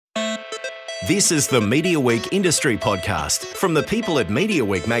This is the Mediaweek Industry Podcast from the people at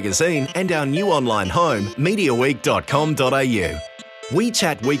Mediaweek magazine and our new online home, mediaweek.com.au. We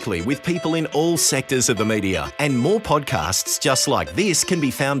chat weekly with people in all sectors of the media, and more podcasts just like this can be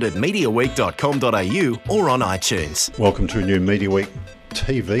found at mediaweek.com.au or on iTunes. Welcome to a new Mediaweek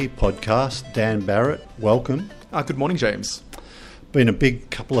TV podcast. Dan Barrett, welcome. Good morning, James. Been a big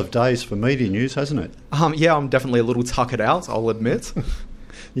couple of days for media news, hasn't it? Yeah, I'm definitely a little tuckered out, I'll admit.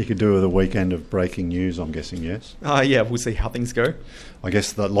 You could do with a weekend of breaking news, I'm guessing, yes? Yeah, we'll see how things go. I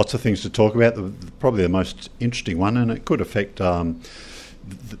guess lots of things to talk about. Probably the most interesting one, and it could affect, the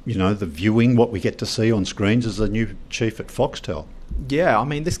viewing, what we get to see on screens, is the new chief at Foxtel. Yeah, I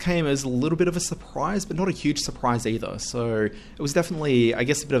mean, this came as a little bit of a surprise, but not a huge surprise either. So it was definitely, I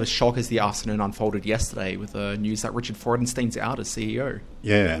guess, a bit of a shock as the afternoon unfolded yesterday with the news that Richard Freudenstein's out as CEO.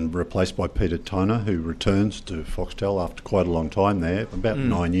 Yeah, and replaced by Peter Toner, who returns to Foxtel after quite a long time there, about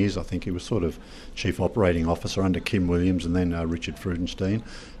 9 years, I think. He was sort of chief operating officer under Kim Williams and then Richard Freudenstein.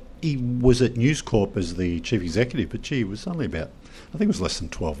 He was at News Corp as the chief executive, but he was only about, I think it was less than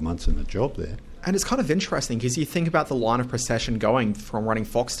 12 months in the job there. And it's kind of interesting because you think about the line of procession going from running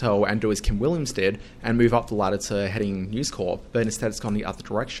Foxtel and do as Kim Williams did and move up the ladder to heading News Corp, but instead it's gone the other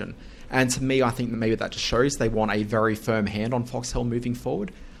direction. And to me, I think that maybe that just shows they want a very firm hand on Foxtel moving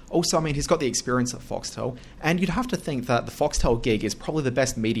forward. Also, I mean, he's got the experience at Foxtel, and you'd have to think that the Foxtel gig is probably the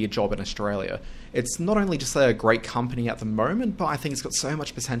best media job in Australia. It's not only just a great company at the moment, but I think it's got so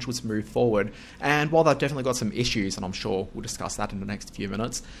much potential to move forward. And while they've definitely got some issues, and I'm sure we'll discuss that in the next few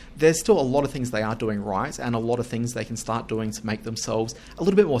minutes, there's still a lot of things they are doing right, and a lot of things they can start doing to make themselves a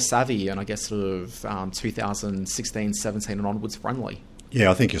little bit more savvy, and I guess sort of 2016, 17 and onwards friendly.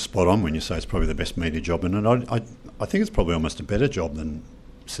 Yeah, I think you're spot on when you say it's probably the best media job, and I think it's probably almost a better job than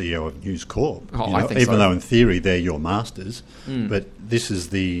CEO of News Corp. I think even so. Though in theory they're your masters, but this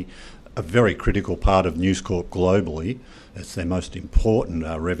is a very critical part of News Corp globally. It's their most important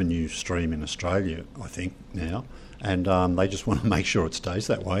revenue stream in Australia, I think, now. And they just want to make sure it stays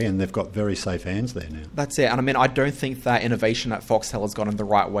that way, and they've got very safe hands there now. That's it. And I mean, I don't think that innovation at Foxtel has gone in the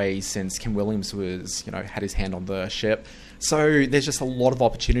right way since Kim Williams had his hand on the ship. So there's just a lot of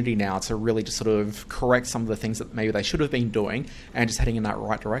opportunity now to really just sort of correct some of the things that maybe they should have been doing and just heading in that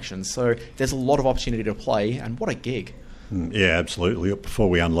right direction. So there's a lot of opportunity to play, and what a gig. Yeah, absolutely. Before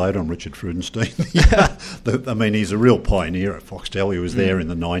we unload on Richard Freudenstein, I mean, he's a real pioneer at Foxtel. He was there in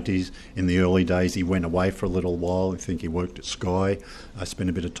the 90s. In the early days, he went away for a little while. I think he worked at Sky. Spent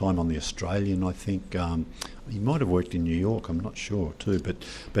a bit of time on The Australian, I think. He might have worked in New York, I'm not sure too.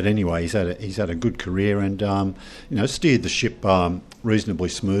 But anyway, he's had a good career and steered the ship reasonably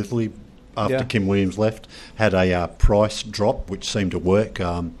smoothly. After Kim Williams left, had a price drop which seemed to work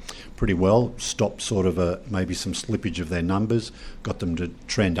pretty well, stopped sort of maybe some slippage of their numbers, got them to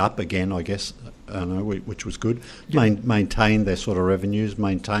trend up again, I guess, which was good. Maintained their sort of revenues,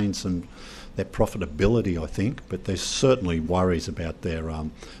 maintained their profitability, I think, but there's certainly worries about their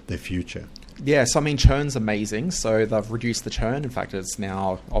future. Yeah, so I mean, churn's amazing. So they've reduced the churn. In fact, it's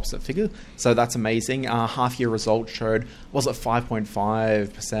now opposite figure. So that's amazing. Half-year results showed, was it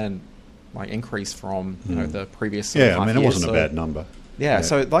 5.5%? Increase from the previous half year. I mean, it wasn't a bad number. Yeah,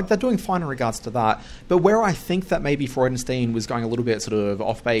 so they're doing fine in regards to that. But where I think that maybe Freudenstein was going a little bit sort of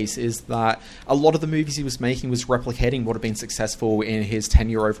off base is that a lot of the movies he was making was replicating what had been successful in his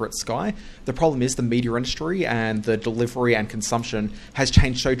tenure over at Sky. The problem is the media industry and the delivery and consumption has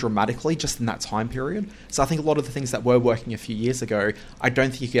changed so dramatically just in that time period. So I think a lot of the things that were working a few years ago, I don't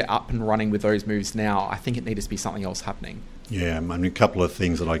think you get up and running with those moves now. I think it needed to be something else happening. Yeah, I mean, a couple of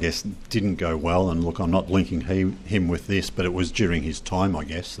things that I guess didn't go well, and look, I'm not linking him with this, but it was during his time, I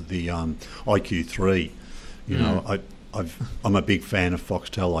guess, the IQ3. I'm a big fan of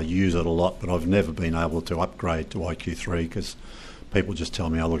Foxtel. I use it a lot, but I've never been able to upgrade to IQ3 because people just tell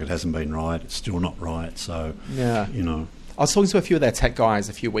me, oh, look, it hasn't been right, it's still not right, so, I was talking to a few of their tech guys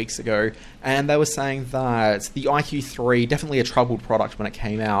a few weeks ago, and they were saying that the IQ3, definitely a troubled product when it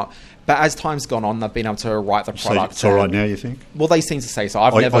came out, but as time's gone on, they've been able to write the product. So it's all right now, you think? Well, they seem to say so.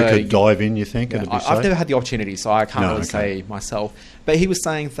 I could dive in, you think? Yeah, I've never had the opportunity, so I can't say myself. But he was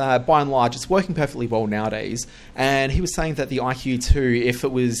saying that, by and large, it's working perfectly well nowadays. And he was saying that the IQ2, if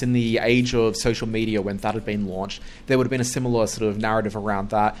it was in the age of social media when that had been launched, there would have been a similar sort of narrative around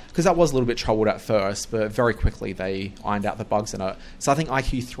that, because that was a little bit troubled at first, but very quickly they ironed out the bugs in it. So I think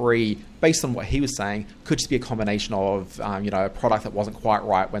IQ3, based on what he was saying, could just be a combination of a product that wasn't quite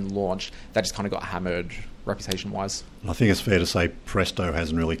right when launched, that just kind of got hammered reputation-wise. I think it's fair to say Presto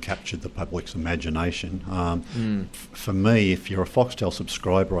hasn't really captured the public's imagination. For me, if you're a Foxtel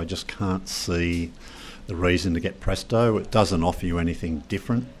subscriber, I just can't see the reason to get Presto. It doesn't offer you anything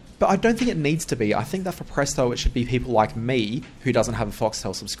different. But I don't think it needs to be. I think that for Presto, it should be people like me who doesn't have a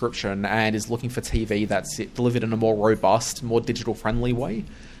Foxtel subscription and is looking for TV that's delivered in a more robust, more digital-friendly way.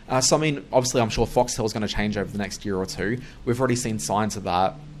 So, I mean, obviously, I'm sure Foxtel is going to change over the next year or two. We've already seen signs of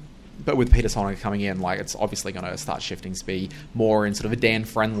that. But with Peter Sonnick coming in, like, it's obviously going to start shifting to be more in sort of a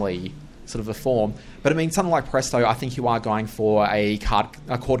Dan-friendly sort of a form. But I mean, something like Presto, I think you are going for a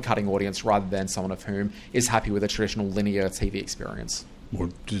cord-cutting audience rather than someone of whom is happy with a traditional linear TV experience. Well,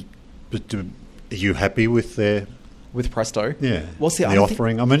 are you happy with their... With Presto? Yeah, well, see, the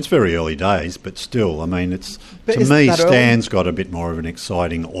offering. I mean, it's very early days, but still, I mean, it's to me, Stan's got a bit more of an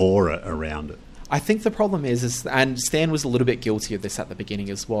exciting aura around it. I think the problem is, and Stan was a little bit guilty of this at the beginning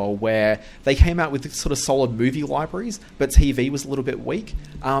as well, where they came out with sort of solid movie libraries, but TV was a little bit weak.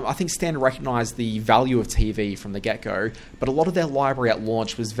 I think Stan recognised the value of TV from the get-go, but a lot of their library at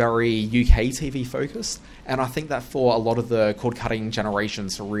launch was very UK TV focused, and I think that for a lot of the cord-cutting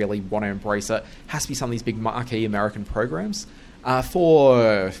generations to really want to embrace it, has to be some of these big marquee American programs.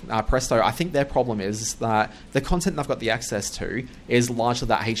 For Presto, I think their problem is that the content they've got the access to is largely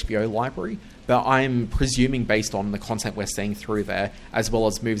that HBO library, but I'm presuming based on the content we're seeing through there, as well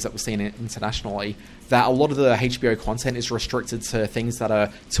as moves that we're seeing internationally, that a lot of the HBO content is restricted to things that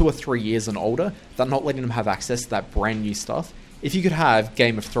are 2 or 3 years and older, that not letting them have access to that brand new stuff. If you could have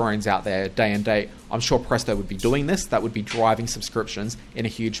Game of Thrones out there day and date, I'm sure Presto would be doing this. That would be driving subscriptions in a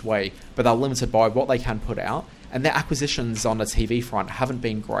huge way, but they're limited by what they can put out. And their acquisitions on the TV front haven't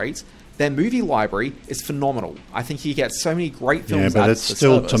been great. Their movie library is phenomenal. I think you get so many great films. Yeah, but it's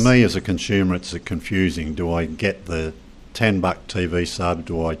still, to me as a consumer, it's confusing. Do I get the $10 TV sub?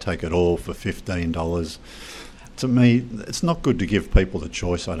 Do I take it all for $15? To me, it's not good to give people the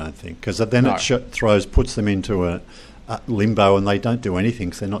choice, I don't think, because then it puts them into a limbo and they don't do anything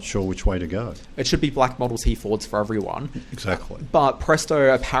because they're not sure which way to go. It should be black Model T Fords for everyone. Exactly. But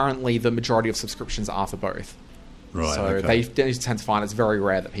Presto, apparently the majority of subscriptions are for both. Right. So they tend to find it's very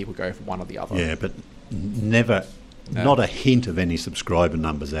rare that people go for one or the other. Yeah, but not a hint of any subscriber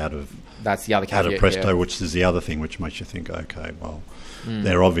numbers out of that's the other caveat out of Presto, here. Which is the other thing which makes you think, okay, well,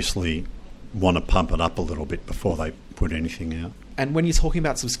 they're obviously want to pump it up a little bit before they put anything out. And when you're talking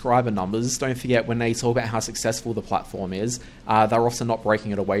about subscriber numbers, don't forget when they talk about how successful the platform is, they're also not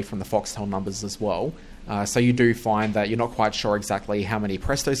breaking it away from the Foxtel numbers as well. So you do find that you're not quite sure exactly how many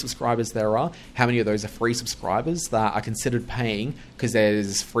Presto subscribers there are, how many of those are free subscribers that are considered paying because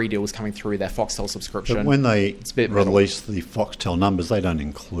there's free deals coming through their Foxtel subscription. But when they release the Foxtel numbers, they don't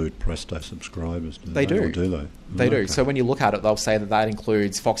include Presto subscribers, do they? Do. Or do they? They do. So when you look at it, they'll say that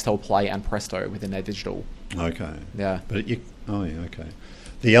includes Foxtel Play and Presto within their digital. Okay. Yeah. But okay.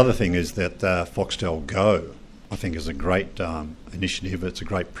 The other thing is that Foxtel Go, I think, is a great initiative. It's a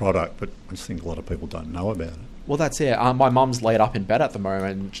great product, but I just think a lot of people don't know about it. Well, that's it. My mum's laid up in bed at the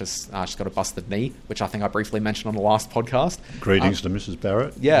moment. She's got a busted knee, which I think I briefly mentioned on the last podcast. Greetings to Mrs.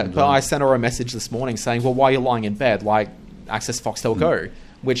 Barrett. Yeah, but I sent her a message this morning saying, well, while you're lying in bed, access Foxtel Go,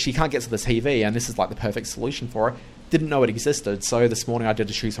 which she can't get to the TV, and this is the perfect solution for her. Didn't know it existed, so this morning I did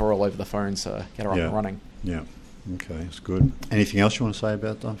a tutorial all over the phone to get her up and running. Yeah. Okay, that's good. Anything else you want to say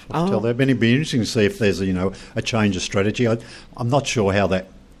about Foxtel there? It'd be interesting to see if there's a change of strategy. I'm not sure how that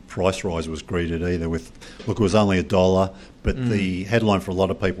price rise was greeted either. It was only $1, but the headline for a lot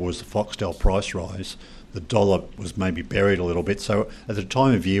of people was the Foxtel price rise. The dollar was maybe buried a little bit. So at the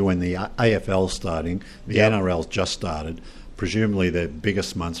time of year when the AFL's starting, the NRL's just started, presumably their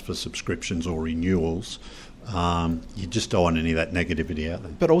biggest months for subscriptions or renewals. You just don't want any of that negativity out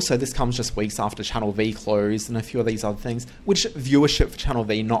there. But also this comes just weeks after Channel V closed and a few of these other things, which viewership for Channel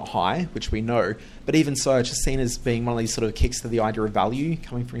V not high, which we know, but even so it's just seen as being one of these sort of kicks to the idea of value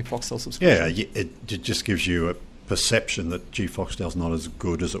coming from your Foxtel subscription. Yeah, it just gives you a perception that Foxtel's not as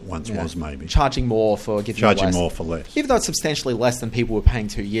good as it once was, maybe. Charging more for giving Charging less. more for less. Even though it's substantially less than people were paying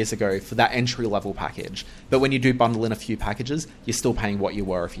 2 years ago for that entry-level package. But when you do bundle in a few packages, you're still paying what you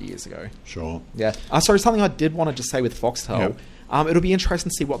were a few years ago. Sure. Yeah. Sorry, something I did want to just say with Foxtel. Yep. It'll be interesting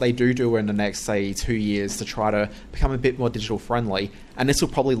to see what they do in the next, say, 2 years to try to become a bit more digital-friendly. And this will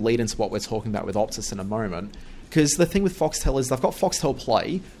probably lead into what we're talking about with Optus in a moment. Because the thing with Foxtel is they've got Foxtel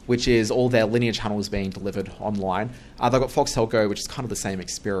Play, which is all their linear channels being delivered online. They've got Foxtel Go, which is kind of the same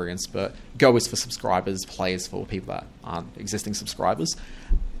experience, but Go is for subscribers, Play is for people that aren't existing subscribers.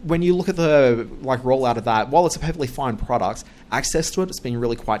 When you look at the rollout of that, while it's a perfectly fine product, access to it's been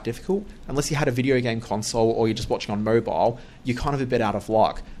really quite difficult. Unless you had a video game console or you're just watching on mobile, you're kind of a bit out of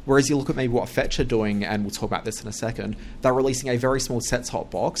luck. Whereas you look at maybe what Fetch are doing, and we'll talk about this in a second, they're releasing a very small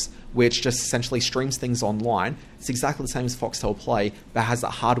set-top box, which just essentially streams things online. It's exactly the same as Foxtel Play, but has that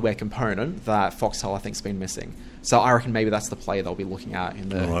hardware component that Foxtel, I think, has been missing. So I reckon maybe that's the play they'll be looking at in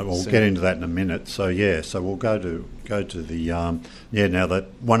the. All right, we'll get into that in a minute. So we'll go to the now that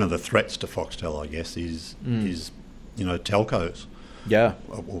one of the threats to Foxtel, I guess, is telcos. Yeah.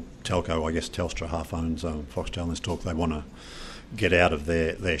 Well, telco, I guess Telstra half owns Foxtel. Let's talk. They want to get out of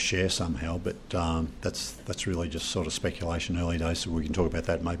their share somehow, but that's really just sort of speculation, early days, so we can talk about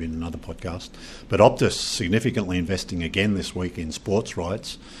that maybe in another podcast. But Optus significantly investing again this week in sports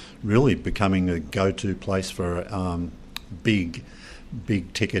rights, really becoming a go-to place for big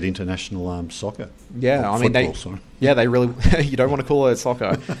ticket international soccer. Yeah, they really. You don't want to call it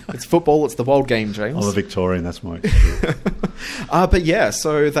soccer. It's football. It's the world game, James. I'm a Victorian. That's my experience. But yeah,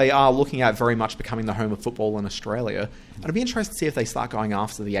 so they are looking at very much becoming the home of football in Australia. And it'd be interesting to see if they start going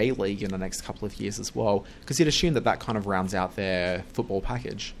after the A-League in the next couple of years as well, because you'd assume that kind of rounds out their football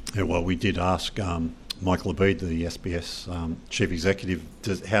package. Yeah, well, we did ask Michael Abid, the SBS chief executive,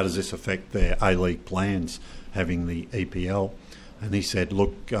 how does this affect their A-League plans, having the EPL? And he said,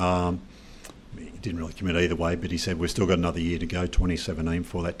 look, he didn't really commit either way, but he said, we've still got another year to go, 2017,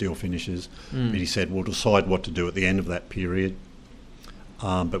 before that deal finishes. But he said, we'll decide what to do at the end of that period,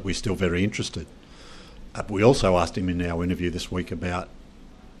 but we're still very interested. We also asked him in our interview this week about,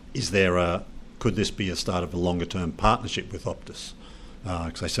 could this be a start of a longer-term partnership with Optus?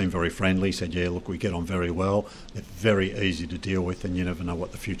 Because they seem very friendly. He said, yeah, look, we get on very well. They're very easy to deal with, and you never know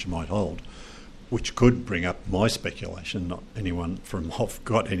what the future might hold. Which could bring up my speculation, not anyone from Hoff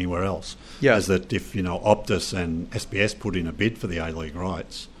got anywhere else, is that if, Optus and SBS put in a bid for the A-League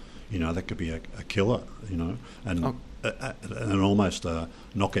rights, that could be a killer, and almost a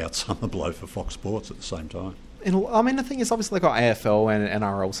knockout summer blow for Fox Sports at the same time. I mean, the thing is, obviously they've got AFL and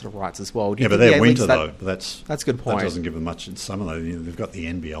NRL sort of rights as well. But they're winter though. But that's a good point. That doesn't give them much in summer though. They've got the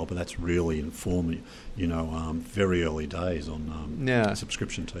NBL, but that's really informing. Very early days on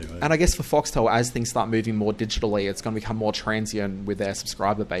subscription TV. And I guess for Foxtel, as things start moving more digitally, it's going to become more transient with their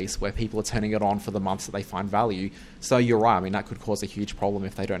subscriber base, where people are turning it on for the months that they find value. So you're right. I mean, that could cause a huge problem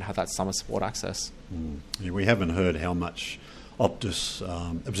if they don't have that summer sport access. Yeah, we haven't heard how much Optus.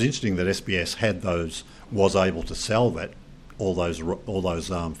 It was interesting that SBS was able to sell all those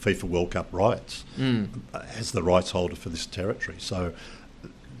FIFA World Cup rights as the rights holder for this territory. So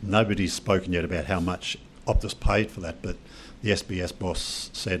nobody's spoken yet about how much Optus paid for that, but the SBS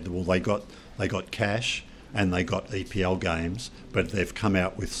boss said, well, they got cash and they got EPL games, but they've come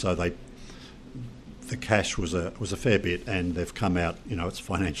out with the cash was a fair bit, and they've come out, it's a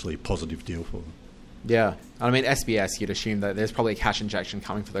financially positive deal for them. Yeah. I mean, SBS, you'd assume that there's probably a cash injection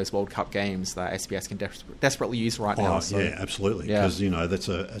coming for those World Cup games that SBS can desperately use right now. So. Yeah, absolutely. Because,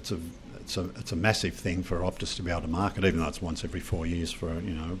 it's a massive thing for Optus to be able to market, even though it's once every 4 years for,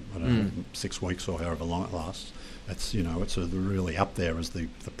 6 weeks or however long it lasts. It's, it's really up there as the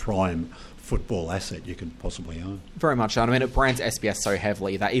prime football asset you could possibly own. Very much. I mean, it brands SBS so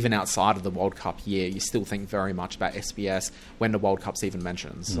heavily that even outside of the World Cup year, you still think very much about SBS when the World Cup's even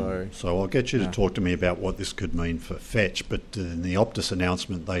mentioned. So I'll get you to talk to me about what this could mean for Fetch, but in the Optus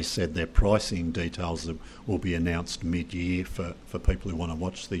announcement, they said their pricing details will be announced mid-year for people who want to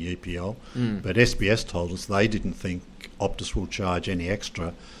watch the EPL. But SBS told us they didn't think Optus will charge any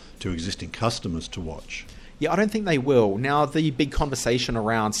extra to existing customers to watch. Yeah, I don't think they will. Now, the big conversation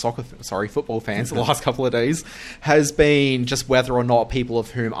around football fans the last couple of days has been just whether or not people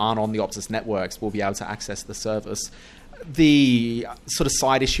of whom aren't on the Optus networks will be able to access the service. The sort of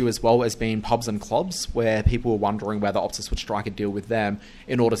side issue as well has been pubs and clubs, where people were wondering whether Optus would strike a deal with them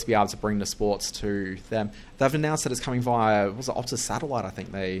in order to be able to bring the sports to them. They've announced that it's coming via, Optus Satellite, I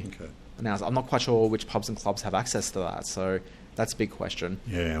think they announced. I'm not quite sure which pubs and clubs have access to that, so that's a big question.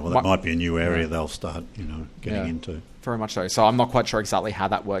 Yeah, well, that might be a new area they'll start, getting into. Very much so. So I'm not quite sure exactly how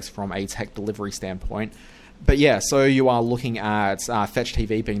that works from a tech delivery standpoint. But yeah, so you are looking at Fetch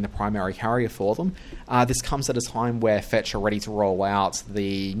TV being the primary carrier for them. This comes at a time where Fetch are ready to roll out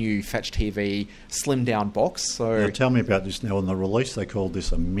the new Fetch TV slimmed down box. So now, tell me about this. Now, on the release, they called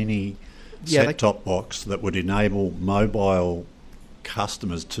this a mini set-top box that would enable mobile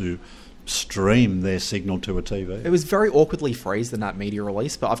customers to stream their signal to a TV. It was very awkwardly phrased in that media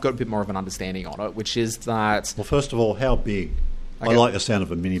release, but I've got a bit more of an understanding on it, which is that... Well, first of all, how big? Okay. I like the sound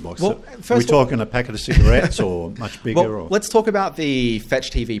of a mini box. Well, are we talking a packet of cigarettes or much bigger? Well, let's talk about the Fetch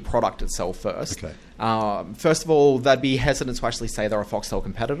TV product itself first. Okay. First of all, they'd be hesitant to actually say they're a Foxtel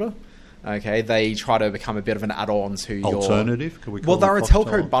competitor. Okay, they try to become a bit of an add-on to your... Alternative? Could we call Well, they're a Foxtel?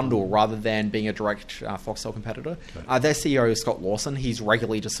 telco bundle rather than being a direct Foxtel competitor. Okay. Their CEO, Scott Lawson, he's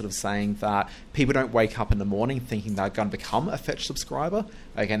regularly just sort of saying that people don't wake up in the morning thinking they're going to become a Fetch subscriber,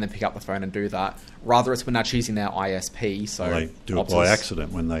 okay, and then pick up the phone and do that. Rather, it's when they're choosing their ISP. So Well, they do it by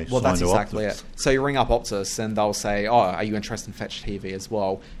accident when they sign that's to exactly Optus. it. So you ring up Optus and they'll say, oh, are you interested in Fetch TV as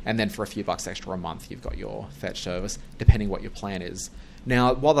well? And then for a few bucks extra a month, you've got your Fetch service, depending what your plan is.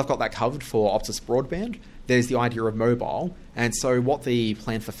 Now, while they've got that covered for Optus broadband, there's the idea of mobile. And so what the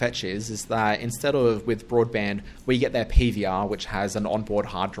plan for Fetch is that instead of with broadband, we get their PVR, which has an onboard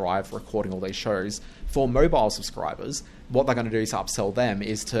hard drive recording all these shows. For mobile subscribers, what they're going to do to upsell them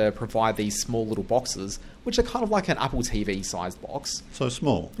is to provide these small little boxes, which are kind of like an Apple TV sized box. So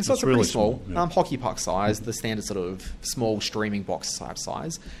small. So it's really really small, yeah. hockey puck size, the standard sort of small streaming box type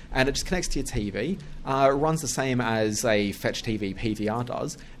size, and it just connects to your TV. It runs the same as a Fetch TV PVR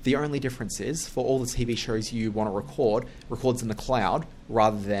does. The only difference is for all the TV shows you want to record, records in the cloud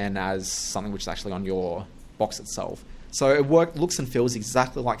rather than as something which is actually on your box itself. So it looks and feels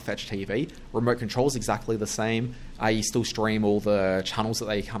exactly like Fetch TV. Remote control's exactly the same. You still stream all the channels that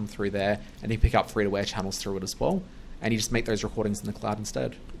they come through there, and you pick up free-to-air channels through it as well. And you just make those recordings in the cloud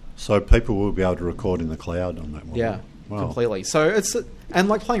instead. So people will be able to record in the cloud on that one. Yeah, Wow. completely. So it's and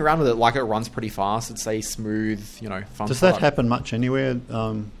like playing around with it, like it runs pretty fast. It's a smooth, fun. Does that product. happen much anywhere?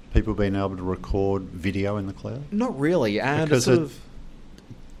 People being able to record video in the cloud? Not really, and Because it's sort it of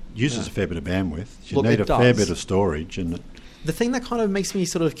uses a fair bit of bandwidth. You Look, need it a fair does. bit of storage, and the thing that kind of makes me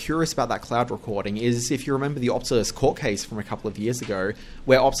sort of curious about that cloud recording is if you remember the Optus court case from a couple of years ago,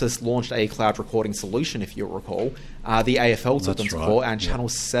 where Optus launched a cloud recording solution, if you'll recall. The AFL took them That's to right, court, and yeah. Channel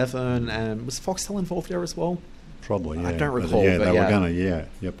 7, and was Foxtel involved there as well? probably, yeah. I don't recall, Yeah, but they yeah. were going to, yeah.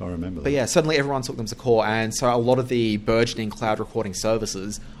 Yep, I remember But that. yeah, suddenly everyone took them to court, and so a lot of the burgeoning cloud recording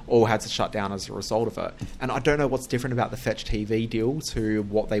services all had to shut down as a result of it. And I don't know what's different about the Fetch TV deal to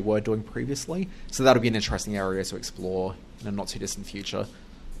what they were doing previously, so that'll be an interesting area to explore in a not too distant future.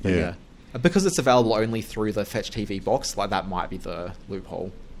 But Yeah. because it's available only through the Fetch TV box, like that might be the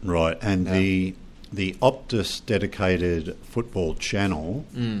loophole. Right, and Yeah. the Optus dedicated football channel,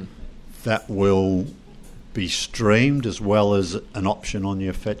 Mm. that will be streamed as well as an option on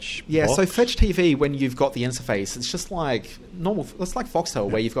your Fetch Yeah, box? so Fetch TV, when you've got the interface, it's just like normal. It's like Foxtel,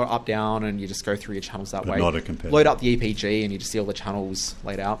 where you've got up, down, and you just go through your channels that But way. not a competitor. Load up the EPG, and you just see all the channels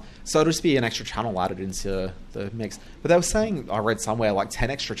laid out. So it'll just be an extra channel added into the mix. But they were saying, I read somewhere, like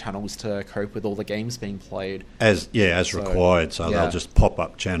 10 extra channels to cope with all the games being played. As So, required, so yeah. they'll just pop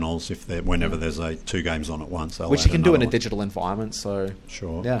up channels if whenever there's two games on at once. They'll Which add you can do in another a one. digital environment, so...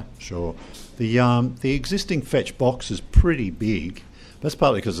 Sure. Yeah. Sure. The existing Fetch box is pretty big. That's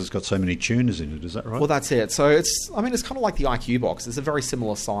partly because it's got so many tuners in it. Is that right? Well, that's it. So it's kind of like the IQ box. It's a very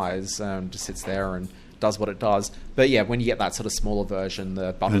similar size, just sits there and does what it does. But yeah, when you get that sort of smaller version,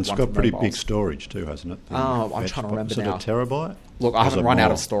 the bundled and it's one got for pretty mobiles. big storage too, hasn't it? The Oh, I'm Fetch trying to box. remember Is it now. a terabyte? Look, Or I is haven't it run out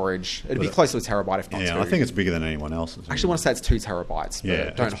more? of storage. It'd be But- close to a terabyte, if not Yeah, two. I think it's bigger than anyone else's. I actually want to say it's 2 terabytes, but Yeah,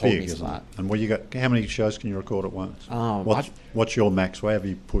 don't it's hold big, me to isn't that. it? And what you got? How many shows can you record at once? Oh, what's your max? Where have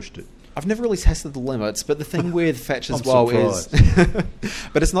you pushed it? I've never really tested the limits, but the thing with Fetch as I'm well surprised. is...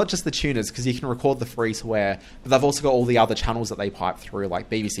 but it's not just the tuners, because you can record the free-to-air, but they've also got all the other channels that they pipe through, like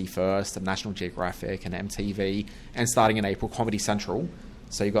BBC First and National Geographic and MTV, and starting in April, Comedy Central.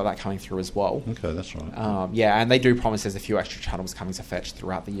 So you've got that coming through as well. Okay, that's right. Yeah, and they do promise there's a few extra channels coming to Fetch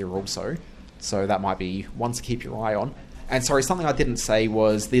throughout the year also. So that might be one to keep your eye on. And sorry, something I didn't say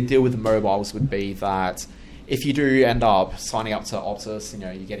was the deal with the mobiles would be that if you do end up signing up to Optus,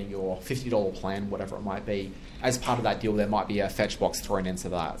 you're getting your $50 plan, whatever it might be, as part of that deal, there might be a Fetch box thrown into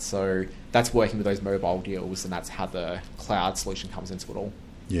that. So that's working with those mobile deals, and that's how the cloud solution comes into it all.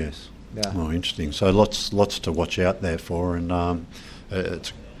 Yes. Yeah. Oh, interesting. So lots to watch out there for, and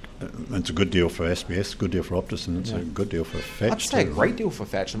it's a good deal for SBS, a good deal for Optus, and it's a good deal for Fetch. I'd say a too. great deal for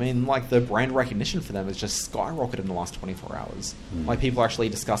Fetch. I mean, like, the brand recognition for them has just skyrocketed in the last 24 hours. Like, people are actually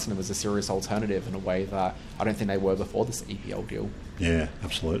discussing them as a serious alternative in a way that I don't think they were before this EPL deal. Yeah,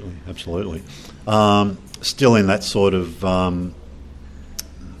 absolutely. Still in that sort of,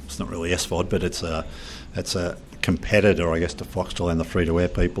 it's not really SVOD, but it's a competitor, I guess, to Foxtel and the free-to-air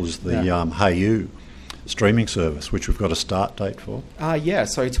people, is the Hey You streaming service, which we've got a start date for. Yeah,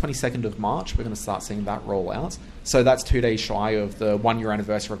 so 22nd of March, we're going to start seeing that roll out. So that's 2 days shy of the 1 year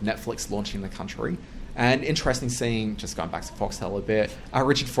anniversary of Netflix launching in the country. And interesting seeing, just going back to Foxtel a bit,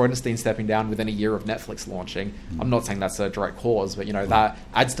 Richard Freudenstein stepping down within a year of Netflix launching. I'm not saying that's a direct cause, but that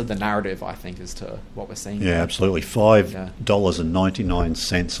adds to the narrative, I think, as to what we're seeing. Yeah, absolutely.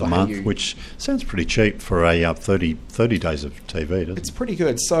 $5.99 a month, which sounds pretty cheap for a 30 days of TV, doesn't it? It's pretty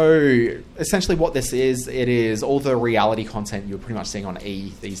good. So essentially what this is, it is all the reality content you're pretty much seeing on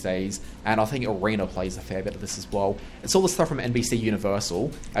E these days, and I think Arena plays a fair bit of this as well. It's all the stuff from NBC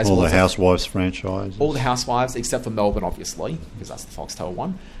Universal. All the Housewives franchise. All the Housewives, except for Melbourne, obviously, because that's the Foxtel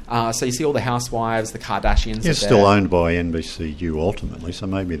one. So you see all the Housewives, the Kardashians. It's still owned by NBCU ultimately, so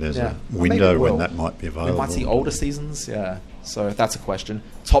maybe there's a window when that might be available. We might see older seasons, so that's a question.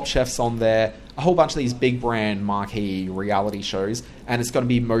 Top Chef's on there, a whole bunch of these big brand marquee reality shows, and it's going to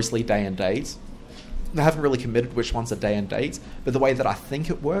be mostly day and date. They haven't really committed which ones are day and date, but the way that I think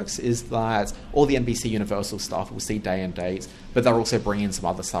it works is that all the NBC Universal stuff will see day and date, but they're also bringing in some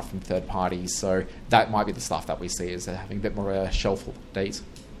other stuff from third parties, so that might be the stuff that we see as having a bit more of a shelf date.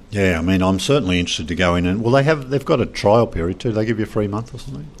 Yeah, I mean, I'm certainly interested to go in and... Well, they've got a trial period too. They give you a free month or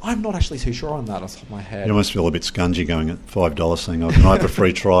something? I'm not actually too sure on that off the top of my head. You almost feel a bit scungy going at $5 saying, can I have a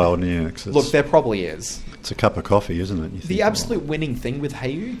free trial? Look, there probably is. It's a cup of coffee, isn't it? The absolute winning thing with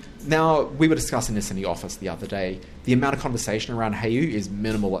Hayu... Now, we were discussing this in the office the other day. The amount of conversation around Hayu is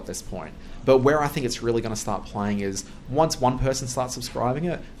minimal at this point. But where I think it's really going to start playing is once one person starts subscribing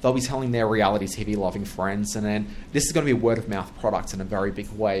it, they'll be telling their reality TV loving friends, and then this is going to be a word of mouth product in a very big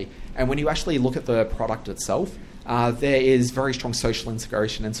way. And when you actually look at the product itself, there is very strong social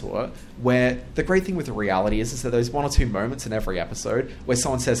integration into it, where the great thing with the reality is that there's one or two moments in every episode where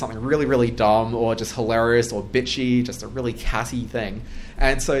someone says something really, really dumb or just hilarious or bitchy, just a really catty thing.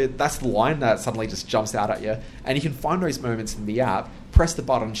 And so that's the line that suddenly just jumps out at you. And you can find those moments in the app, press the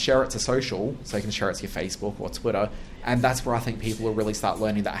button, share it to social, so you can share it to your Facebook or Twitter, and that's where I think people will really start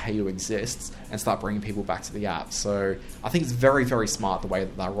learning that Hayu exists and start bringing people back to the app. So I think it's very, very smart the way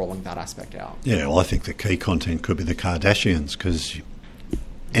that they're rolling that aspect out. Yeah, well, I think the key content could be the Kardashians, because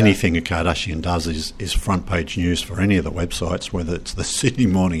anything a Kardashian does is front page news for any of the websites, whether it's the Sydney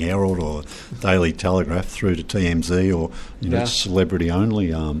Morning Herald or Daily Telegraph through to TMZ or celebrity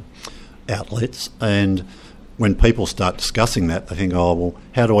only outlets. And when people start discussing that, they think,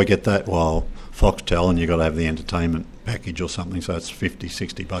 how do I get that? Well, Foxtel, and you've got to have the entertainment package or something, so it's $50,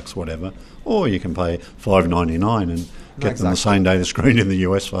 $60, whatever. Or you can pay $5.99 and get them the same day they're screened in the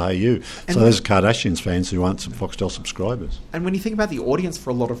US for Hayu. So there's Kardashians fans who aren't some Foxtel subscribers. And when you think about the audience for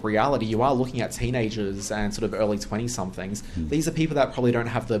a lot of reality, you are looking at teenagers and sort of early 20-somethings. These are people that probably don't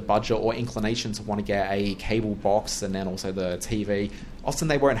have the budget or inclination to want to get a cable box and then also the TV. Often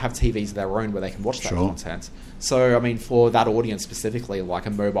they won't have TVs of their own where they can watch that content. So, I mean, for that audience specifically, like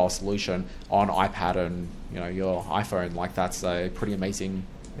a mobile solution on iPad and your iPhone, like that's a pretty amazing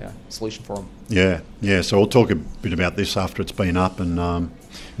solution for them. Yeah. So we'll talk a bit about this after it's been up, and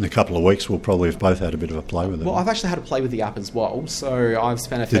in a couple of weeks we'll probably have both had a bit of a play with it. Well, I've actually had a play with the app as well, so I've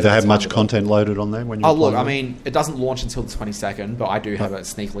spent a fair Did they have much content loaded on there when you were look, I mean, it doesn't launch until the 22nd, but I do have it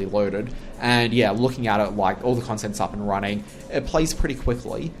sneakily loaded. And looking at it, like all the content's up and running, it plays pretty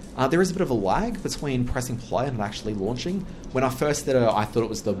quickly. There is a bit of a lag between pressing play and it actually launching. When I first did it, I thought it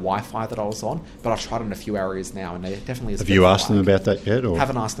was the Wi-Fi that I was on, but I've tried it in a few areas now, and there definitely is. Have you asked them about that yet? Or?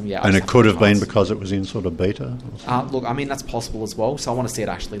 Haven't asked them yet. And it could have been because it was in sort of beta? Look, I mean, that's possible as well, so I want to see it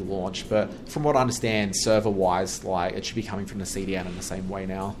actually launch. But from what I understand, server-wise, like it should be coming from the CDN in the same way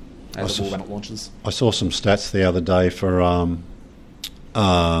now as it will when it launches. I saw some stats the other day for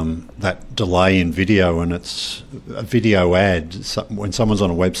that delay in video, and it's a video ad. When someone's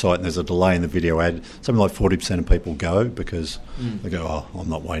on a website and there's a delay in the video ad, something like 40% of people go because they go, I'm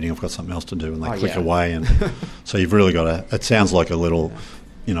not waiting, I've got something else to do, and they click away. And so you've really got to... It sounds like a little...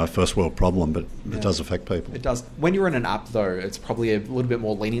 first world problem, but it does affect people. It does. When you're in an app, though, it's probably a little bit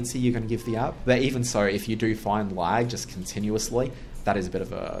more leniency you're going to give the app. But even so, if you do find lag just continuously, that is a bit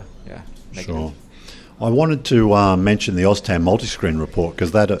of a negative. Sure. I wanted to mention the OzTam multi-screen report,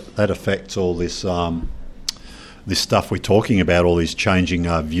 because that affects all this this stuff we're talking about, all these changing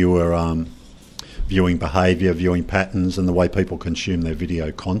viewing behaviour, viewing patterns, and the way people consume their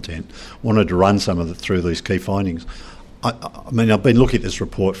video content. Wanted to run some of it through these key findings. I mean, I've been looking at this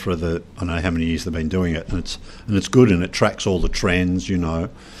report for I don't know how many years they've been doing it, and it's good, and it tracks all the trends,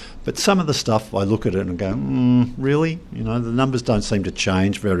 But some of the stuff, I look at it and go, really? The numbers don't seem to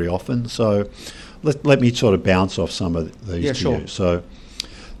change very often. So let me sort of bounce off some of these to you. So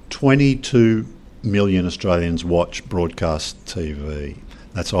 22 million Australians watch broadcast TV.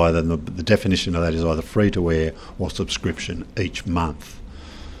 That's either, the definition of that is either free-to-air or subscription each month.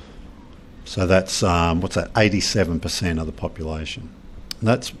 So that's, 87% of the population. And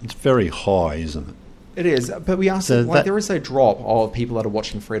it's very high, isn't it? It is, but we are So that- there is a drop of people that are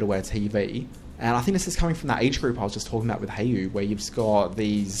watching free-to-air TV, and I think this is coming from that age group I was just talking about with Hayu, where you've just got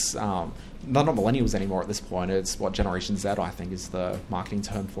these, they're not millennials anymore at this point, it's what Generation Z, I think, is the marketing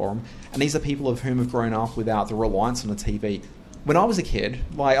term for them, and these are people of whom have grown up without the reliance on a TV. When I was a kid,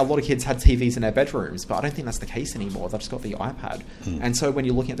 like, a lot of kids had TVs in their bedrooms, but I don't think that's the case anymore. They've just got the iPad. And so when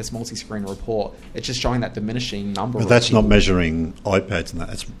you're looking at this multi-screen report, it's just showing that diminishing number But of that's people. not measuring iPads and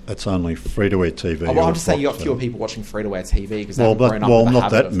that. That's only free-to-air TV. Well, I'm just saying you got Fox, fewer so- people watching free-to-air TV because they Well, haven't grown up with the not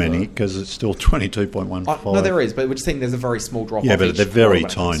habit that of many, the- because it's still 22.15. No, there is, but we're just saying there's a very small drop. Yeah, off but each they're very quarter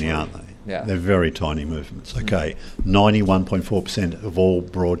when it comes tiny, to- aren't they? Yeah. They're very tiny movements. Okay, 91.4% of all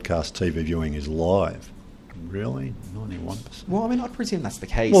broadcast TV viewing is live. Really? 91%? Well, I mean, I'd presume that's the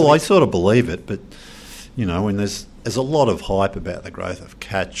case. Well, I I mean, sort of believe it, but, when there's a lot of hype about the growth of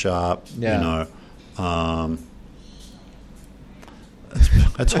catch-up, Yeah.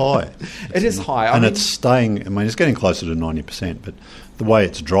 it's high. It is high. And it's staying, it's getting closer to 90%, but the way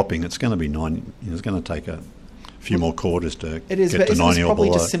it's dropping, it's going to be 90, it's going to take a few more quarters to It is, get but to isn't 90 this or probably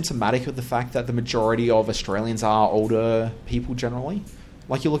below. just symptomatic of the fact that the majority of Australians are older people generally?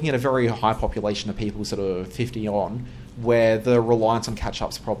 Like, you're looking at a very high population of people sort of 50 on, where the reliance on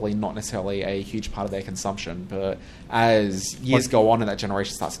catch-up's probably not necessarily a huge part of their consumption. But as years go on and that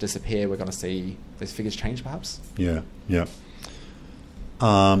generation starts to disappear, we're going to see those figures change, perhaps? Yeah.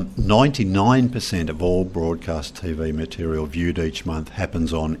 99% of all broadcast TV material viewed each month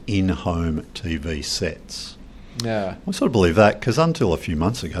happens on in-home TV sets. Yeah. I sort of believe that, because until a few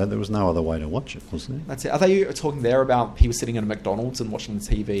months ago, there was no other way to watch it, was there? That's it. Are they talking there about people sitting in a McDonald's and watching the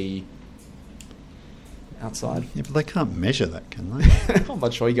TV outside? Yeah, but they can't measure that, can they? I'm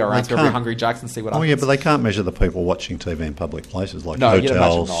not sure. You go around They to every can't. Hungry Jack's and see what Oh, happens. yeah, but they can't measure the people watching TV in public places like No, you'd imagine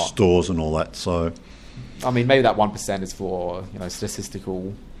hotels, not. stores and all that, so I mean, maybe that 1% is for,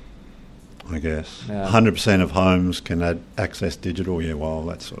 statistical... I guess. Yeah. 100% of homes can access digital. Yeah, well,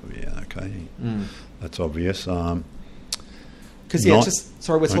 that's sort of, okay. That's obvious. Because, Not-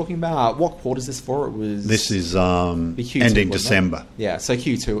 sorry, we're talking about... What quarter is this for? It was... This is be Q2, ending wasn't it? December. Yeah, so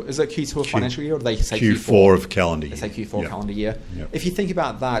Q2. Is it Q2 of financial year, or do they say Q4 of calendar year. They say Q4 Yep. calendar year. Yep. If you think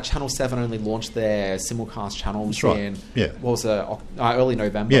about that, Channel 7 only launched their simulcast channels That's right. in... Yeah. What was it? Early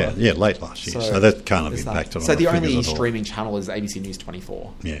November. Yeah, late last year. So that can't have there's that. impacted on So the our only figures at all. streaming channel is ABC News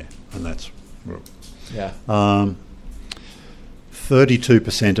 24. Yeah, and that's... Yeah.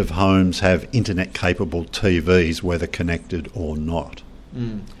 32% of homes have internet-capable TVs, whether connected or not.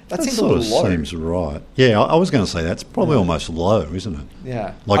 That seems a sort little of low. seems right. Yeah, I was going to say that's probably almost low, isn't it?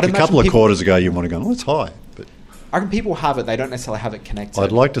 Yeah. Like I'd a imagine couple of people- quarters ago, you want to go, oh, it's high. But I reckon people have it, they don't necessarily have it connected.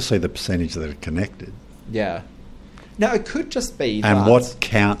 I'd like to see the percentage that are connected. Yeah. Now, it could just be And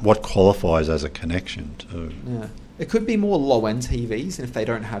that... what qualifies as a connection too. Yeah. It could be more low-end TVs, and if they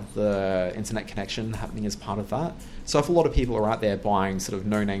don't have the internet connection happening as part of that. So if a lot of people are out there buying sort of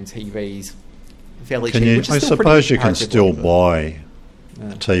no-name TVs fairly cheap, which is I still pretty suppose you can comparatively, still but- buy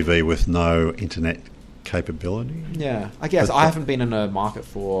Yeah. a TV with no internet capability. Yeah, I guess. But I haven't been in a market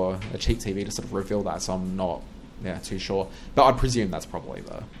for a cheap TV to sort of reveal that, so I'm not too sure. But I'd presume that's probably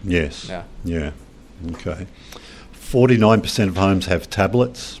the... Yes. Yeah. Yeah. Okay. 49% of homes have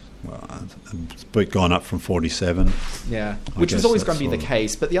tablets. Well, it's gone up from 47. Yeah, I which was guess always going that's to be the sort of-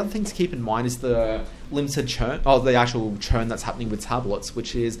 case. But the other thing to keep in mind is the limited churn, or the actual churn that's happening with tablets,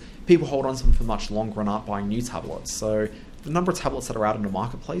 which is people hold on to them for much longer and aren't buying new tablets. So the number of tablets that are out in the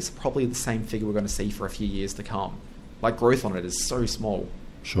marketplace are probably the same figure we're going to see for a few years to come. Like, growth on it is so small.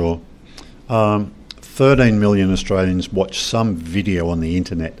 Sure. 13 million Australians watch some video on the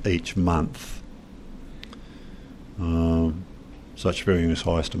internet each month. Such viewing is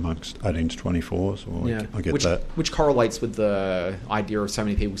highest amongst 18 to 24, so I get that. Which correlates with the idea of so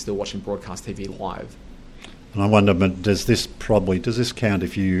many people still watching broadcast TV live. And I wonder, but does this count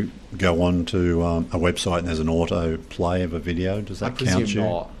if you go on to a website and there's an auto play of a video? Does that count you?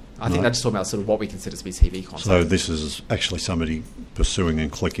 Not. I think No? they're just talking about sort of what we consider to be TV content. So this is actually somebody pursuing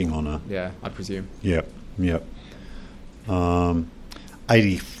and clicking on a... Yeah, I presume. Yep.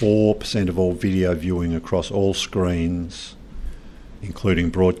 84% of all video viewing across all screens, including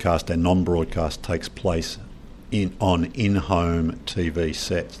broadcast and non-broadcast, takes place on in-home TV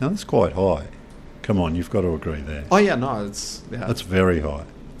sets. Now, that's quite high. Come on, you've got to agree there. Oh, yeah, no, it's very high.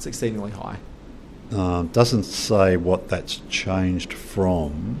 It's exceedingly high. Doesn't say what that's changed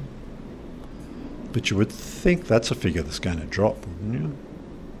from, but you would think that's a figure that's going to drop, wouldn't you?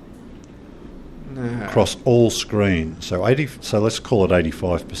 No. Across all screens. So let's call it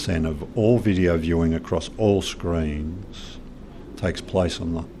 85% of all video viewing across all screens takes place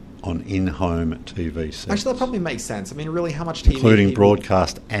on in-home TV sets. Actually, that probably makes sense. I mean, really, how much TV... including people-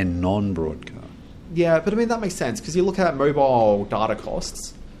 broadcast and non-broadcast. Yeah, but I mean, that makes sense, because you look at mobile data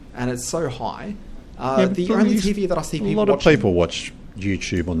costs, and it's so high. The only TV that I see people A lot of watching, people watch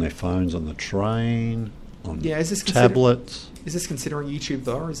YouTube on their phones, on the train, on is this tablets. Is this considering YouTube,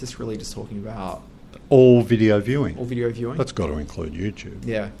 though, or is this really just talking about All video viewing. all video viewing? That's got to include YouTube.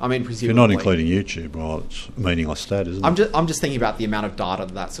 Yeah, I mean, If presumably... you're not including YouTube, well, it's a meaningless stat, isn't it? I'm just thinking about the amount of data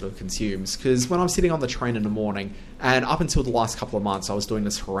that sort of consumes, because when I'm sitting on the train in the morning, and up until the last couple of months, I was doing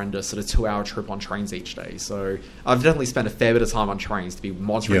this horrendous sort of 2-hour trip on trains each day. So I've definitely spent a fair bit of time on trains to be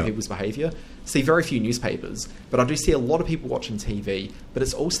monitoring people's behaviour. See very few newspapers, but I do see a lot of people watching TV, but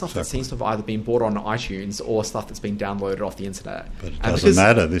it's all stuff that seems to have either been bought on iTunes or stuff that's been downloaded off the internet. But it doesn't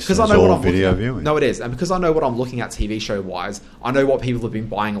matter. This is all video viewing. No, it is. And because I know what I'm looking at TV show-wise, I know what people have been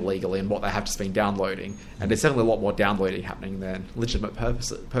buying illegally and what they have just been downloading. And there's certainly a lot more downloading happening than legitimate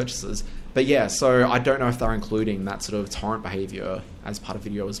purchases. But yeah, so I don't know if they're including that sort of torrent behaviour as part of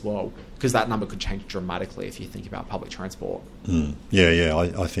video as well, because that number could change dramatically if you think about public transport. Yeah,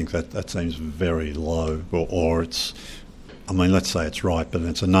 I think that seems very low, or it's, I mean, let's say it's right, but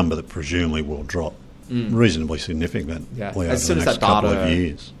it's a number that presumably will drop reasonably significantly over as soon the as next that couple of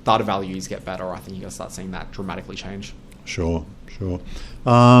years. Data values get better, I think you're going to start seeing that dramatically change. Sure.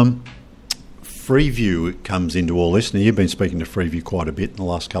 Freeview comes into all this. Now, you've been speaking to Freeview quite a bit in the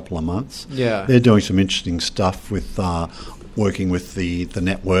last couple of months. Yeah. They're doing some interesting stuff with working with the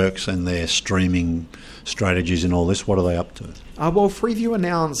networks and their streaming strategies and all this. What are they up to? Well, Freeview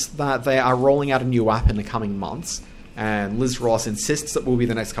announced that they are rolling out a new app in the coming months, and Liz Ross insists it will be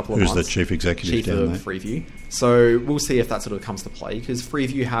the next couple of months. Who's the chief executive down there? Freeview. So we'll see if that sort of comes to play, because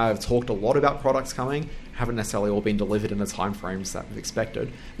Freeview have talked a lot about products coming, haven't necessarily all been delivered in the timeframes that we've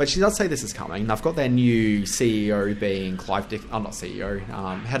expected. But she does say this is coming. They've got their new CEO being Clive Dickens, not CEO,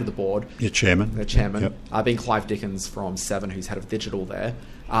 head of the board. Your chairman. Their chairman, Yep. being Clive Dickens from Seven, who's head of digital there.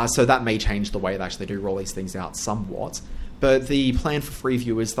 So that may change the way they actually do roll these things out somewhat. But the plan for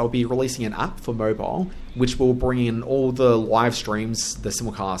Freeview is they'll be releasing an app for mobile, which will bring in all the live streams, the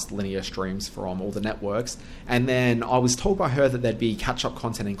simulcast linear streams from all the networks. And then I was told by her that there'd be catch-up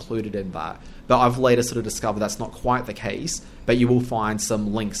content included in that. But I've later sort of discovered that's not quite the case. But you will find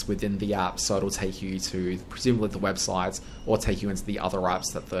some links within the app, so it'll take you to presumably the websites or take you into the other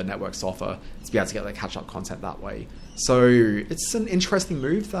apps that the networks offer to be able to get the catch-up content that way. So it's an interesting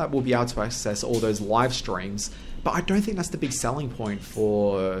move that we'll be able to access all those live streams. But I don't think that's the big selling point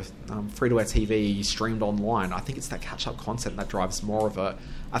for free-to-air TV streamed online. I think it's that catch-up content that drives more of it.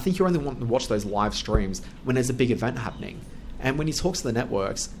 I think you only want to watch those live streams when there's a big event happening. And when he talks to the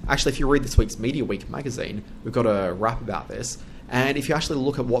networks, actually, if you read this week's Mediaweek magazine, we've got a wrap about this. And if you actually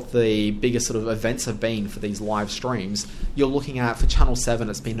look at what the biggest sort of events have been for these live streams, you're looking at, for Channel 7,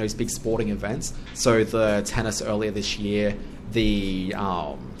 it's been those big sporting events. So the tennis earlier this year, the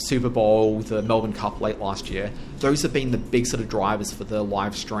Super Bowl, the Melbourne Cup late last year. Those have been the big sort of drivers for the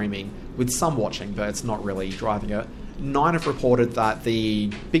live streaming, with some watching, but it's not really driving it. Nine have reported that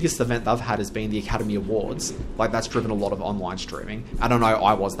the biggest event they've had has been the Academy Awards. Like, that's driven a lot of online streaming. I don't know,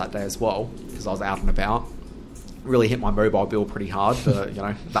 I was that day as well, because I was out and about. Really hit my mobile bill pretty hard, but,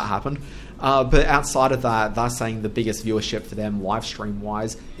 that happened. But outside of that, they're saying the biggest viewership for them, live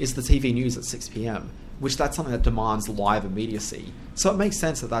stream-wise, is the TV news at 6 p.m, which that's something that demands live immediacy. So it makes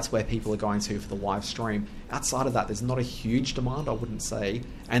sense that that's where people are going to for the live stream. Outside of that, there's not a huge demand, I wouldn't say.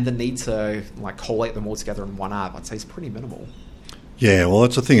 And the need to collate them all together in one app, I'd say, is pretty minimal. Yeah, well,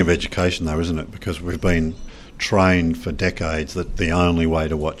 it's a thing of education, though, isn't it? Because we've been trained for decades that the only way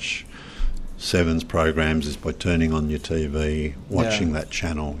to watch Seven's programs is by turning on your TV, watching that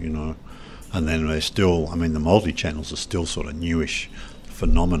channel, And then they're still, the multi-channels are still sort of newish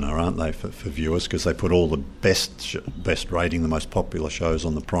phenomena, aren't they, for viewers, because they put all the best rating, the most popular shows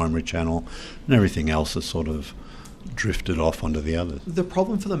on the primary channel, and everything else is sort of drifted off onto the others. The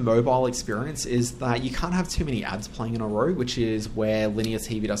problem for the mobile experience is that you can't have too many ads playing in a row, which is where linear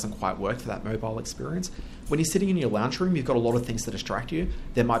TV doesn't quite work for that mobile experience. When you're sitting in your lounge room, you've got a lot of things to distract you.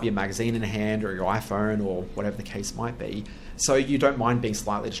 There might be a magazine in hand or your iPhone or whatever the case might be. So you don't mind being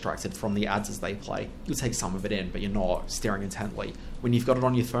slightly distracted from the ads as they play. You'll take some of it in, but you're not staring intently. When you've got it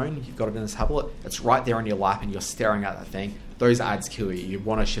on your phone, you've got it in a tablet, it's right there on your lap and you're staring at that thing. Those ads kill you. You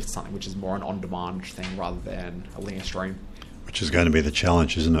want to shift something which is more an on-demand thing rather than a linear stream. Which is going to be the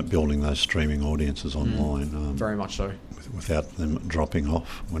challenge, isn't it, building those streaming audiences online? Very much so. Without them dropping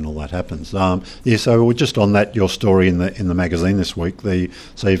off when all that happens. So we're just on that, your story in the magazine this week.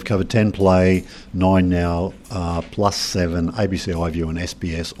 So you've covered 10 Play, 9 Now, plus 7, ABC iView and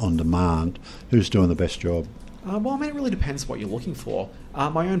SBS On Demand. Who's doing the best job? Well, I mean, it really depends what you're looking for.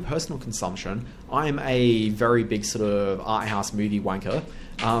 My own personal consumption, I'm a very big sort of art house movie wanker.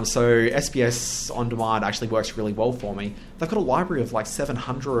 So SBS On Demand actually works really well for me. They've got a library of like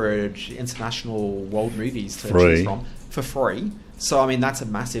 700 international world movies to choose from for free. So, I mean, that's a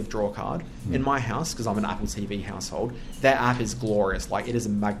massive draw card. In my house, because I'm an Apple TV household, their app is glorious. Like, it is a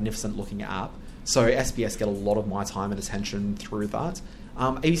magnificent looking app. So SBS get a lot of my time and attention through that.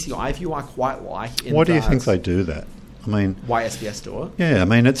 ABC iView I quite like. Why do you think they do that? I mean, why SBS do it? Yeah, I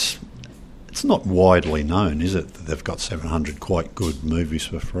mean, it's not widely known, is it, that they've got 700 quite good movies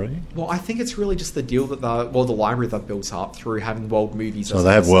for free? Well, I think it's really just the deal that the library they've built up through having world movies. So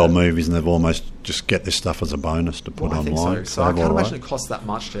they have world movies, and they've almost just get this stuff as a bonus to put online. I think so. So I can't imagine it costs that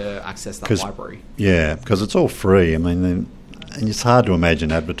much to access that library. Yeah, because it's all free. I mean, and it's hard to imagine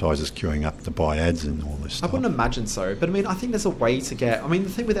advertisers queuing up to buy ads in all this stuff. I wouldn't imagine so. But I mean, I think there's a way to get... I mean, the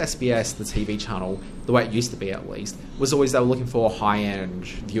thing with SBS, the TV channel, the way it used to be at least, was always they were looking for high-end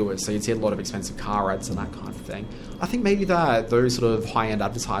viewers. So you'd see a lot of expensive car ads and that kind of thing. I think maybe those sort of high-end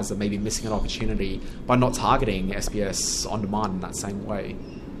advertisers may be missing an opportunity by not targeting SBS On Demand in that same way.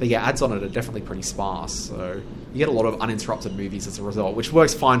 But yeah, ads on it are definitely pretty sparse. So you get a lot of uninterrupted movies as a result, which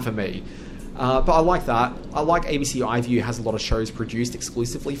works fine for me. But I like that. I like ABC iView has a lot of shows produced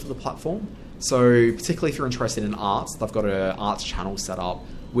exclusively for the platform. So particularly if you're interested in arts, they've got an arts channel set up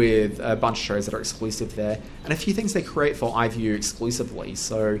with a bunch of shows that are exclusive there. And a few things they create for iView exclusively.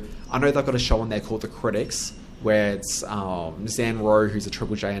 So I know they've got a show on there called The Critics, where it's Zan Rowe, who's a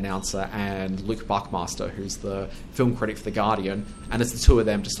Triple J announcer, and Luke Buckmaster, who's the film critic for The Guardian. And it's the two of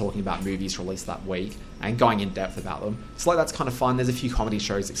them just talking about movies released that week and going in depth about them. So like that's kind of fun. There's a few comedy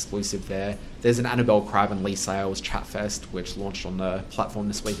shows exclusive there. There's an Annabelle Crabb and Lee Sales Chat Fest, which launched on the platform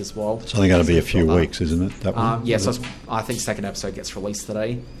this week as well. It's only going to be a few weeks, isn't it? That one? Yeah, so I think second episode gets released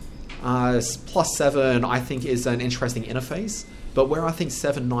today. Plus 7, I think, is an interesting interface. But where I think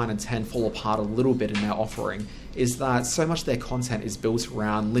 7, 9, and 10 fall apart a little bit in their offering is that so much of their content is built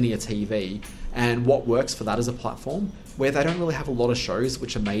around linear TV and what works for that as a platform, where they don't really have a lot of shows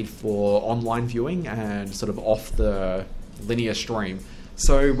which are made for online viewing and sort of off the linear stream.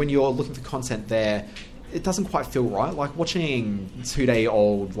 So when you're looking for content there, it doesn't quite feel right. Like watching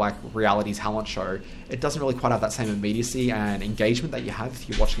 2-day-old like reality talent show, it doesn't really quite have that same immediacy and engagement that you have if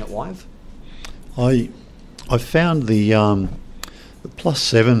you're watching it live. I found the Plus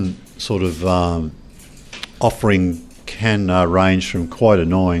 7 sort of offering can range from quite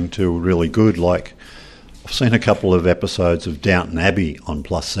annoying to really good. Like, I've seen a couple of episodes of Downton Abbey on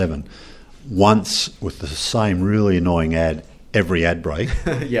Plus 7, once with the same really annoying ad every ad break.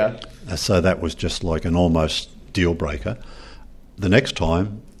 Yeah. So that was just like an almost deal breaker. The next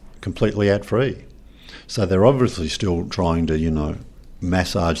time, completely ad free. So they're obviously still trying to,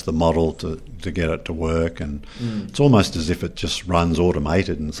 massage the model to get it to work, and it's almost as if it just runs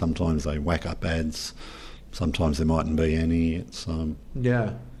automated, and sometimes they whack up ads, sometimes there mightn't be any. It's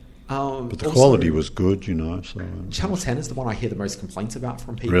yeah. But the quality was good, So Channel 10 is the one I hear the most complaints about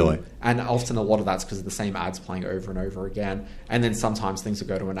from people. Really? And often a lot of that's because of the same ads playing over and over again. And then sometimes things will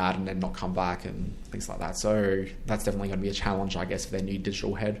go to an ad and then not come back and things like that. So that's definitely going to be a challenge, I guess, for their new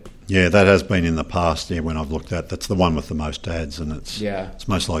digital head. Yeah, that has been in the past, when I've looked at. That's the one with the most ads, and it's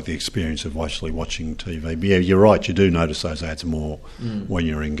most like the experience of actually watching TV. But yeah, you're right, you do notice those ads more when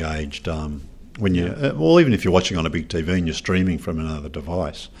you're engaged. When you, even if you're watching on a big TV and you're streaming from another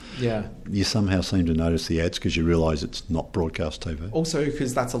device, you somehow seem to notice the ads because you realise it's not broadcast TV. Also,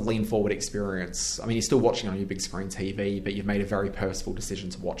 because that's a lean-forward experience. I mean, you're still watching on your big screen TV, but you've made a very purposeful decision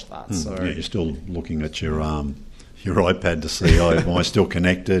to watch that. So yeah, you're still looking at your iPad to see, am I still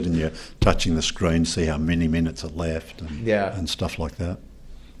connected? And you're touching the screen to see how many minutes are left and stuff like that.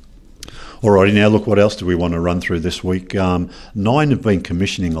 Alrighty, now look, what else do we want to run through this week? Nine have been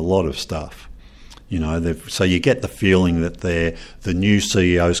commissioning a lot of stuff. So you get the feeling that the new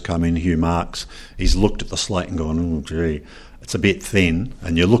CEO's come in, Hugh Marks, he's looked at the slate and gone, oh gee, it's a bit thin.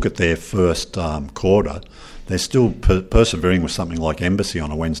 And you look at their first quarter, they're still persevering with something like Embassy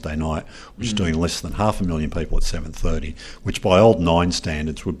on a Wednesday night, which is doing less than 500,000 people at 7:30, which by old Nine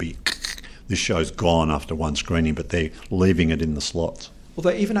standards would be, this show's gone after one screening, but they're leaving it in the slots.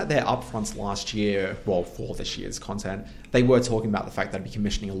 Although even at their upfronts last year, for this year's content, they were talking about the fact that they'd be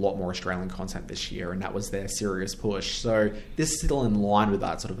commissioning a lot more Australian content this year, and that was their serious push. So this is still in line with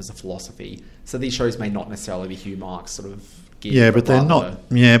that sort of as a philosophy. So these shows may not necessarily be Hugh Marks sort of gear. Yeah, but they're not.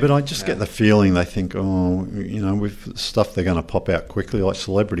 Yeah, but I just get the feeling they think, with stuff they're going to pop out quickly. Like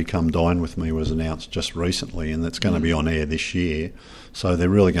Celebrity Come Dine With Me was announced just recently, and it's going to be on air this year. So they're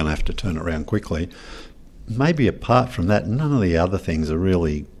really going to have to turn it around quickly. Maybe apart from that, none of the other things are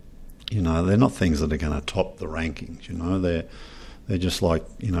really they're not things that are going to top the rankings. They're just like,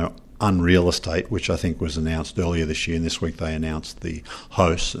 Unreal Estate, which I think was announced earlier this year, and this week they announced the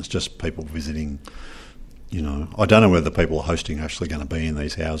hosts. It's just people visiting. I don't know whether the people hosting are actually going to be in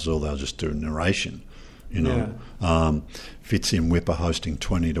these houses or they'll just do a narration. Fits in Whipper hosting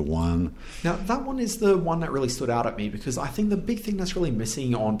 20 to 1. Now, that one is the one that really stood out at me because I think the big thing that's really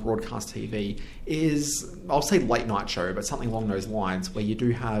missing on broadcast TV is, I'll say late night show, but something along those lines where you do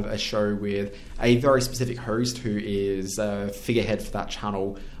have a show with a very specific host who is a figurehead for that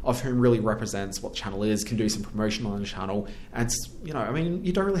channel, of whom really represents what the channel is, can do some promotion on the channel. And, you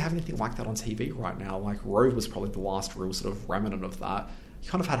don't really have anything like that on TV right now. Like Rove was probably the last real sort of remnant of that. You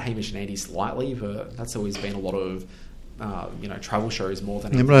kind of had Hamish and Andy slightly, but that's always been a lot of travel shows more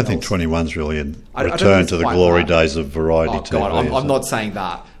than anything but I don't think else. 21's really a return to the glory days of variety TV. God, I'm not saysaying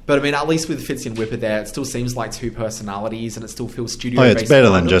that. But at least with Fitzy and Whipper there, it still seems like two personalities and it still feels studio-based. It's better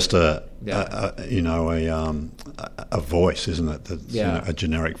than just a voice, isn't it? That's a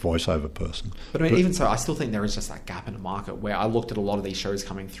generic voiceover person. But even so, I still think there is just that gap in the market where I looked at a lot of these shows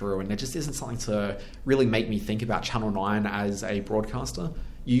coming through and there just isn't something to really make me think about Channel 9 as a broadcaster.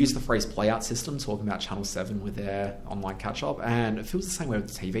 You use the phrase playout system talking about Channel 7 with their online catch-up, and it feels the same way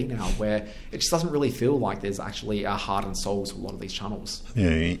with the TV now, where it just doesn't really feel like there's actually a heart and soul to a lot of these channels.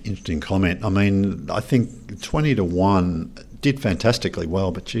 Yeah, interesting comment. I think 20 to 1 did fantastically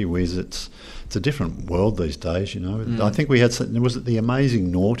well, but gee whiz, it's a different world these days, I think we had, was it The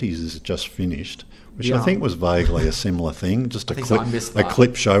Amazing Naughties is just finished, which I think was vaguely a similar thing, just a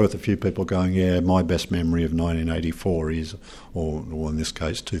clip show with a few people going, my best memory of 1984 is, or in this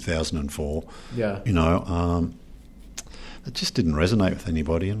case 2004. It just didn't resonate with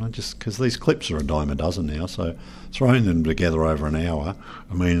anybody, and because these clips are a dime a dozen now, so throwing them together over an hour,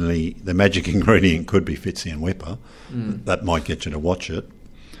 the magic ingredient could be Fitzy and Whipper. That might get you to watch it.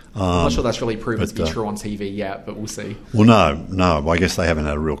 I'm not sure that's really proven to be true on TV yet, but we'll see. Well, no. I guess they haven't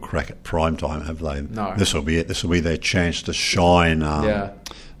had a real crack at prime time, have they? No. This will be it. This will be their chance to shine.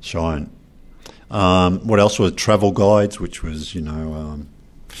 Shine. What else was Travel Guides, which was, I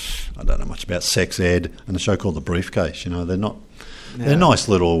don't know much about sex ed, and a show called The Briefcase. They're not. They're nice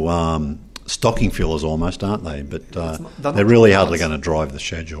little stocking fillers almost, aren't they? But they're really hardly going to drive the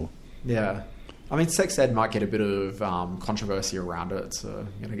schedule. Yeah. Sex ed might get a bit of controversy around it to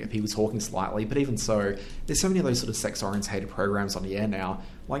get people talking slightly, but even so, there's so many of those sort of sex-orientated programs on the air now.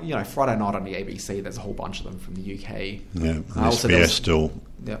 Like, Friday night on the ABC, there's a whole bunch of them from the UK. Yeah, SBS still.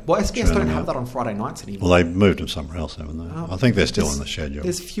 Yeah. Well, SBS don't have that on Friday nights anymore. Well, they've moved them somewhere else, haven't they? I think they're still on the schedule.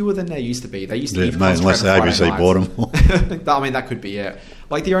 There's fewer than there used to be. They used to be unless the ABC bought them. That could be it.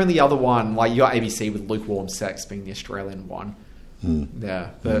 Like, the only other one, you got ABC with Lukewarm Sex being the Australian one.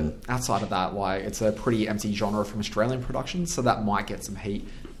 Yeah, but outside of that, it's a pretty empty genre from Australian productions, so that might get some heat,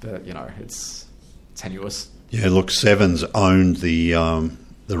 but it's tenuous. Yeah, look, Seven's owned the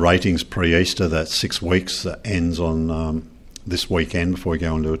ratings pre-Easter. That 6 weeks that ends on this weekend before we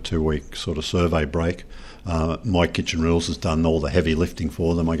go into a 2-week sort of survey break. My Kitchen Rules has done all the heavy lifting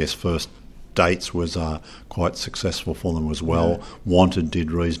for them. I guess First Dates was quite successful for them as well. Yeah. Wanted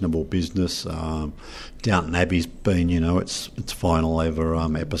did reasonable business. Downton Abbey's been, its final ever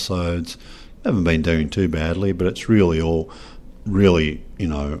episodes. Haven't been doing too badly, but it's really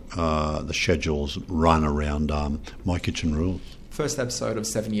the schedules run around My Kitchen Rules. First episode of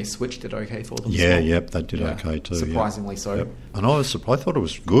 7 Year Switch did okay for them. Yeah, yep, they did okay too. Surprisingly so. Yep. And I thought it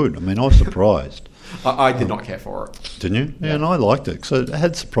was good. I was surprised. I did not care for it. Didn't you? Yeah, and I liked it. So it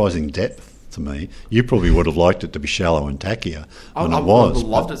had surprising depth to me. You probably would have liked it to be shallow and tackier when it was. I would have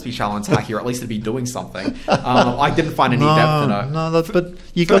loved it to be shallow and tackier, or at least to be doing something. I didn't find any depth in it. No, but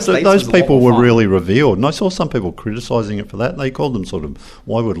you got those people were really revealed. And I saw some people criticising it for that. They called them sort of,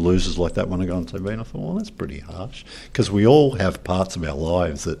 why would losers like that want to go on TV? And I thought, well, that's pretty harsh. Because we all have parts of our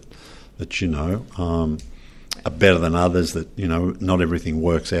lives that are better than others, that, not everything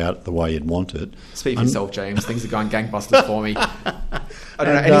works out the way you'd want it. Speak for yourself, James. Things are going gangbusters for me. I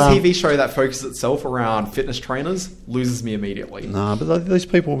don't know, any TV show that focuses itself around fitness trainers loses me immediately. No, but these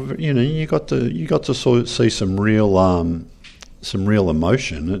people, you got to sort of see some real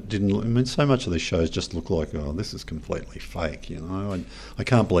emotion. It didn't. So much of these shows just look like, this is completely fake. I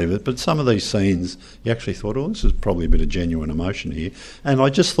can't believe it. But some of these scenes, you actually thought, this is probably a bit of genuine emotion here. And I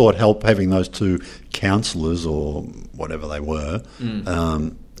just thought having those two counsellors or whatever they were.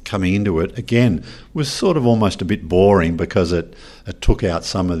 Coming into it again was sort of almost a bit boring because it took out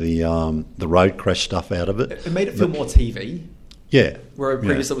some of the road crash stuff out of it. It made it feel more TV. Yeah. Where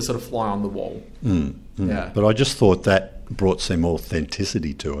previously it was sort of fly on the wall. Yeah. But I just thought that brought some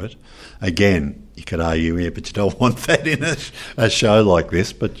authenticity to it. Again, you could argue here, but you don't want that in a show like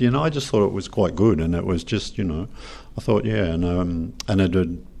this. But, I just thought it was quite good, and it was just, I thought, and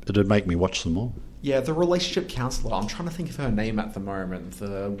it'd make me watch some more. Yeah, the relationship counsellor, I'm trying to think of her name at the moment,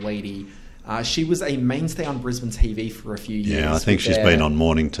 the lady. She was a mainstay on Brisbane TV for a few years. Yeah, I think she's been on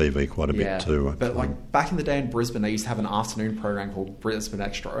morning TV quite a bit too. But like back in the day in Brisbane, they used to have an afternoon program called Brisbane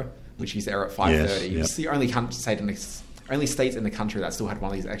Extra, which used to air at 5:30. It's the only state in the country that still had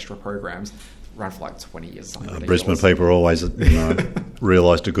one of these extra programs. Ran for like 20 years or something. Brisbane people always,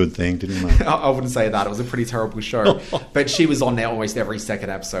 realised a good thing, didn't they? I wouldn't say that. It was a pretty terrible show. But she was on there almost every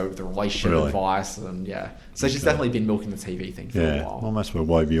second episode with the relationship advice. And so she's definitely been milking the TV thing for a while. Almost for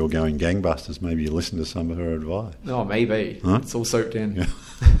why you're going gangbusters. Maybe you listen to some of her advice. Oh, maybe. Huh? It's all soaked in.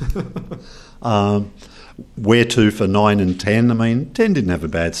 Yeah. Where to for 9 and 10? I mean, 10 didn't have a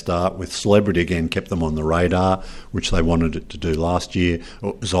bad start with Celebrity again, kept them on the radar, which they wanted it to do last year.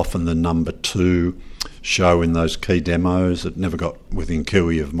 It was often the number 2 show in those key demos. It never got within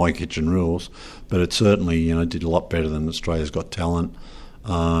cooey of My Kitchen Rules, but it certainly, did a lot better than Australia's Got Talent.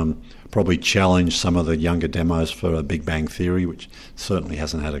 Probably challenged some of the younger demos for Big Bang Theory, which certainly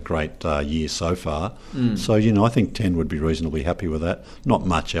hasn't had a great year so far. So, I think 10 would be reasonably happy with that. Not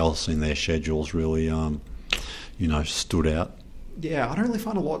much else in their schedules really, stood out. Yeah, I don't really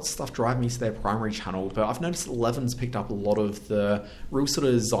find a lot of stuff driving me to their primary channel, but I've noticed 11's picked up a lot of the real sort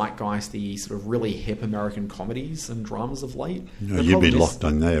of zeitgeisty, sort of really hip American comedies and dramas of late. You'd be locked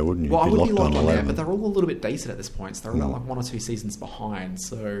on there, wouldn't you? Well, I would be locked on there, but they're all a little bit dated at this point, so they're about like 1 or 2 seasons behind,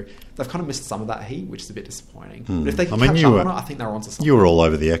 so they've kind of missed some of that heat, which is a bit disappointing. But if they can catch up on it, I think they're onto something. You were all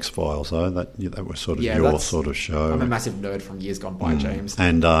over the X-Files, though. That was sort of your sort of show. I'm a massive nerd from years gone by, James.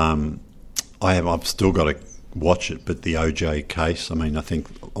 And I've still got to watch it, but the OJ case,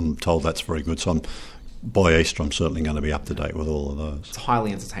 I'm told that's very good, so by Easter I'm certainly going to be up to date with all of those. It's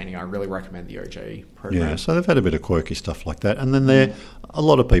highly entertaining. I really recommend the OJ program. Yeah, so they've had a bit of quirky stuff like that, and then a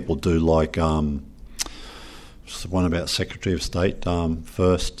lot of people do like the one about Secretary of State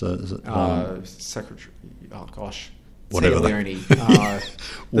first. Is it Secretary? Oh gosh. Whatever Tia Leone. The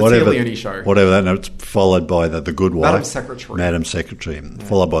Tia Leone show. Whatever that. No, it's followed by the Good Wife. Madam Secretary.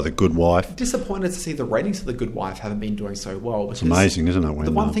 Followed by the Good Wife. Disappointed to see the ratings of the Good Wife haven't been doing so well. It's amazing, isn't it?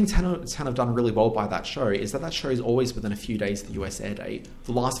 The one thing 10 have done really well by that show is that show is always within a few days of the US air date.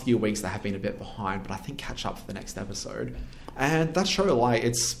 The last few weeks they have been a bit behind, but I think catch up for the next episode. And that show,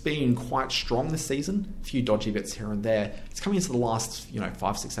 it's been quite strong this season. A few dodgy bits here and there. It's coming into the last,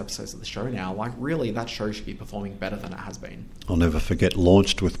 5-6 episodes of the show now. Really, that show should be performing better than it has been. I'll never forget,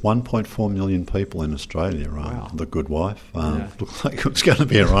 launched with 1.4 million people in Australia, right? Wow. The Good Wife. Looked like it was going to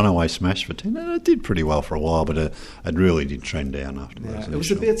be a runaway smash for 10. And it did pretty well for a while, but it really did trend down after that. It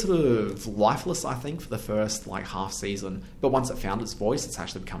was a bit sort of lifeless, I think, for the first half season. But once it found its voice, it's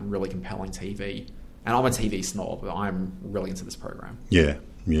actually become really compelling TV. And I'm a TV snob, but I'm really into this program. Yeah.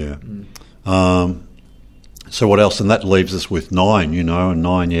 So what else? And that leaves us with 9, and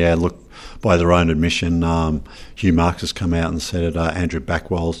 9, look, by their own admission, Hugh Marks has come out and said it. Andrew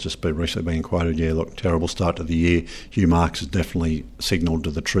Backwell's just recently been quoted, terrible start to the year. Hugh Marks has definitely signalled to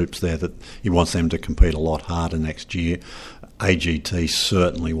the troops there that he wants them to compete a lot harder next year. AGT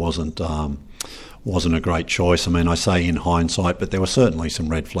certainly wasn't a great choice. I say in hindsight, but there were certainly some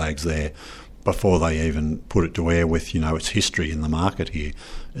red flags there before they even put it to air with, its history in the market here.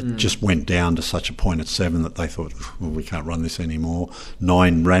 It just went down to such a point at 7 that they thought, we can't run this anymore.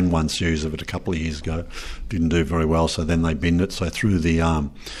 9 ran one series of it a couple of years ago, didn't do very well, so then they binned it. So through the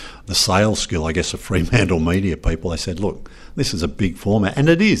sales skill, I guess, of Fremantle media people, they said, look, this is a big format. And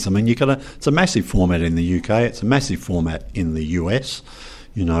it is. It's a massive format in the UK. It's a massive format in the US.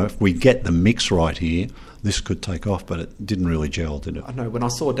 If we get the mix right here, this could take off, but it didn't really gel, did it? I know, when I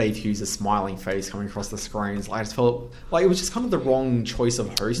saw Dave Hughes' smiling face coming across the screens, I just felt like it was just kind of the wrong choice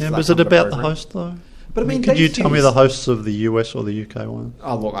of host. Yeah, was it about the host, though? But could you tell me the hosts of the US or the UK one?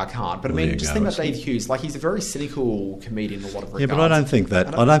 Oh, look, I can't. But just think about Dave Hughes. He's a very cynical comedian in a lot of regards. Yeah, but I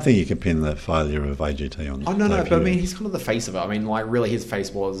don't think you can pin the failure of AGT on. Oh no, but he's kind of the face of it. really, his face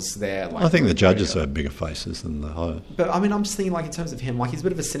was there. I think the judges have bigger faces than the host. But I'm just thinking, in terms of him, he's a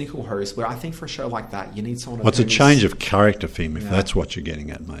bit of a cynical host. Where I think for a show like that, you need someone. Well, it's a change of character for him, if that's what you're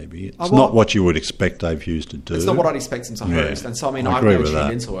getting at. Maybe it's not what you would expect Dave Hughes to do. It's not what I'd expect him to host, and so I've never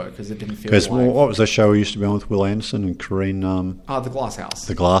tuned into it because it didn't feel. Because what was the show he used to be on with Will Anderson and Corinne? The Glass House.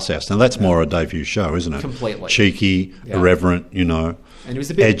 The Glass House. Now that's more a Dave Hughes show, isn't it? Completely. Cheeky, irreverent, and it was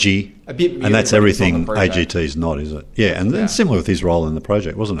a bit edgy, and that's everything AGT's not, is it? Yeah, and then similar with his role in the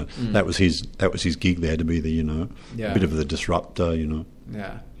project, wasn't it? That was his gig there to be the a bit of the disruptor,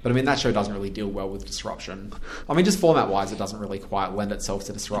 Yeah. But I mean, that show doesn't really deal well with disruption. I mean, just format-wise, it doesn't really quite lend itself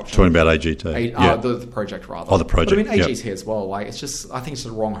to disruption. Talking about AGT, yeah. The project rather. Oh, the project. But I mean, AG's here as well. Like, it's just, I think it's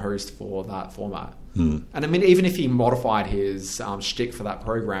the wrong host for that format. Mm. And I mean, even if he modified his shtick for that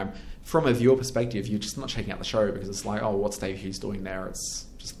program, from a viewer perspective, you're just not checking out the show because it's like, oh, what's Dave Hughes doing there? It's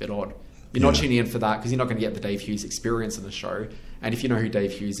just a bit odd. You're not tuning in for that because you're not going to get the Dave Hughes experience in the show. And if you know who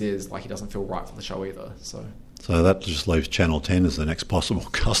Dave Hughes is, like, he doesn't feel right for the show either. So that just leaves Channel 10 as the next possible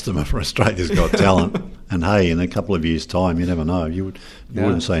customer for Australia's Got Talent. And hey, in a couple of years' time, you never know. You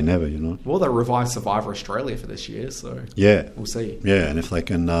wouldn't say never, you know. Well, they revived Survivor Australia for this year, so we'll see. Yeah, and if they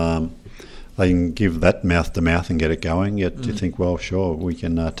can give that mouth to mouth and get it going, you think, well, sure, we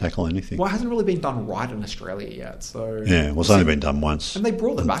can tackle anything. Well, it hasn't really been done right in Australia yet, so... Yeah, well, it's only been done once. And they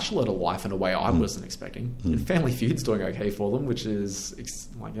brought The Bachelor to life in a way I wasn't expecting. And Family Feud's doing okay for them, which is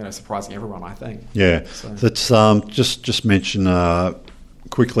surprising everyone, I think. Yeah, that's just mention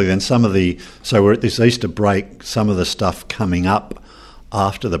quickly then some of the... So we're at this Easter break, some of the stuff coming up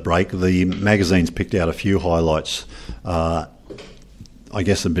after the break. The magazine's picked out a few highlights. I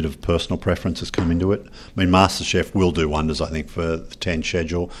guess a bit of personal preference has come into it. I mean, MasterChef will do wonders, I think, for the 10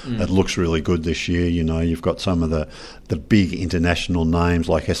 schedule. It looks really good this year. You know, you've got some of the big international names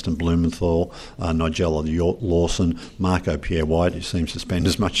like Heston Blumenthal, Nigella Lawson, Marco Pierre White, who seems to spend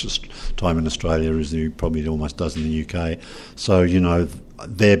as much time in Australia as he probably almost does in the UK. So, you know,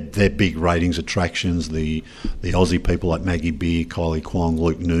 they're big ratings attractions. The Aussie people like Maggie Beer, Kylie Kwong,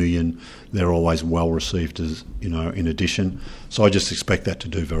 Luke Nguyen, they're always well received as, you know, in addition. So I just expect that to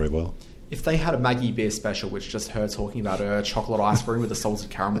do very well. If they had a Maggie Beer special, which just her talking about her chocolate ice cream with a salted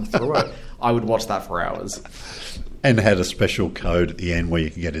caramel through it, I would watch that for hours. And had a special code at the end where you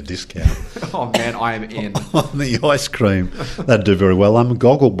could get a discount. Oh man, I am in. On the ice cream. That'd do very well.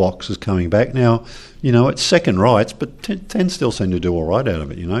 Gogglebox is coming back now. You know, it's second rights, but 10 still seem to do all right out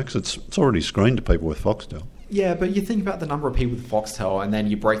of it, you know, because it's already screened to people with Foxtel. Yeah, but you think about the number of people with Foxtel and then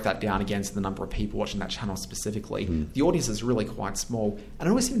you break that down against the number of people watching that channel specifically. The audience is really quite small. And it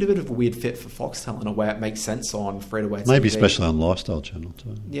always seemed a bit of a weird fit for Foxtel in a way it makes sense on free-to-air TV. Maybe especially on Lifestyle Channel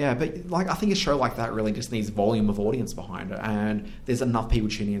too. Yeah, but like I think a show like that really just needs volume of audience behind it. And there's enough people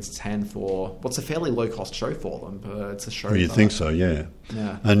tuning into 10 for what's a fairly low-cost show for them. But it's a show You'd think so, yeah.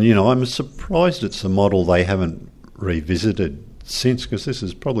 Yeah. And, you know, I'm surprised it's a model they haven't revisited since, because this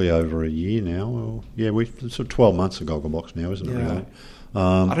is probably over a year now. Well, yeah, it's 12 months of Gogglebox now, isn't it? Yeah. Really?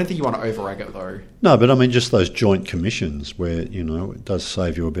 I don't think you want to over-egg it though. No, but I mean just those joint commissions where, you know, it does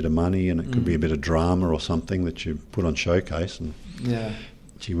save you a bit of money and it could be a bit of drama or something that you put on Showcase. And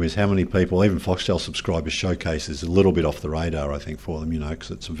gee whiz, how many people, even Foxtel subscribers, Showcase is a little bit off the radar, I think, for them, you know,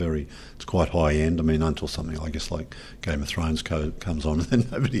 because it's quite high end. I mean, until something, I guess, like Game of Thrones comes on, and then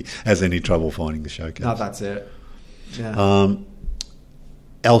nobody has any trouble finding the Showcase. No, that's it. Yeah.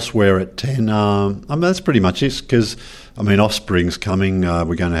 Elsewhere at 10, I mean, that's pretty much it, because, I mean, Offspring's coming.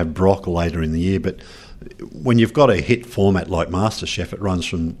 We're going to have Brock later in the year, but when you've got a hit format like MasterChef, it runs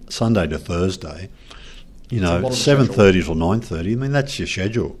from Sunday to Thursday, you know, 7:30 till 9:30. I mean, that's your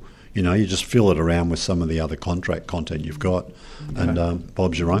schedule. You know, you just fill it around with some of the other contract content you've got, and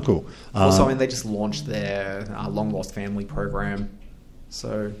Bob's your uncle. Also, I mean, they just launched their Long Lost Family program.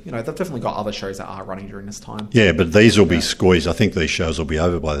 So, you know, they've definitely got other shows that are running during this time. Yeah, but these will be squeezed. I think these shows will be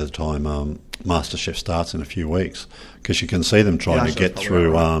over by the time MasterChef starts in a few weeks, because you can see them trying to get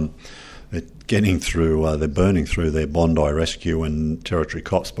through, they're burning through their Bondi Rescue and Territory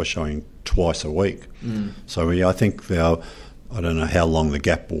Cops by showing twice a week. So, yeah, I think I don't know how long the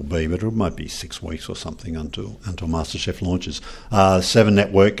gap will be, but it might be 6 weeks or something until MasterChef launches. 7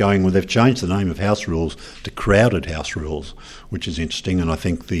 Network they've changed the name of House Rules to Crowded House Rules, which is interesting, and I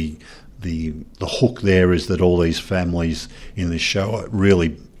think the hook there is that all these families in this show are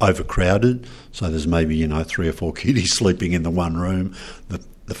really overcrowded, so there's maybe, you know, 3 or 4 kiddies sleeping in the one room.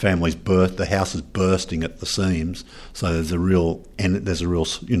 The family's the house is bursting at the seams, so there's a real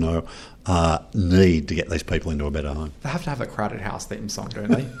you know, need to get these people into a better home. They have to have a Crowded House theme song, don't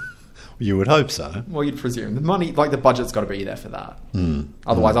they? You would hope so. Well, you'd presume. The money, like the budget's got to be there for that.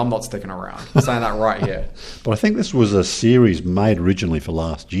 Otherwise, I'm not sticking around. I'm saying that right here. But I think this was a series made originally for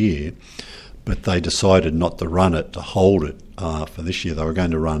last year, but they decided not to run it, to hold it for this year. They were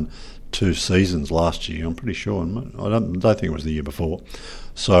going to run 2 seasons last year, I'm pretty sure. I don't think it was the year before.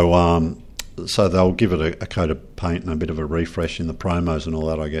 So they'll give it a coat of paint and a bit of a refresh in the promos and all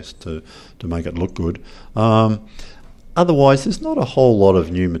that, I guess, to make it look good. Otherwise, there's not a whole lot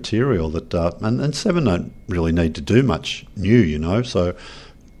of new material that, and 7 don't really need to do much new, you know. So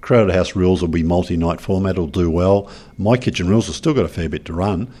Crowded House Rules will be multi-night format, it'll do well. My Kitchen Rules have still got a fair bit to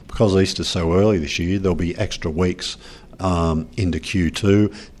run. Because Easter's so early this year, there'll be extra weeks into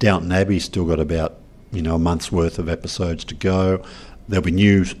Q2. Downton Abbey's still got about a month's worth of episodes to go. There'll be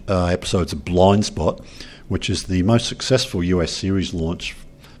new episodes of Blind Spot, which is the most successful US series launch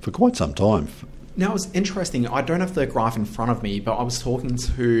for quite some time. Now, it's interesting. I don't have the graph in front of me, but I was talking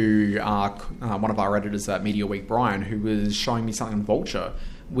to one of our editors at Mediaweek, Brian, who was showing me something on Vulture,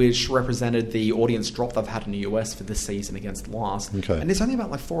 which represented the audience drop they've had in the US for this season against last. Okay. And there's only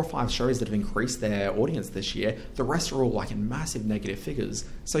about 4 or 5 shows that have increased their audience this year. The rest are all in massive negative figures.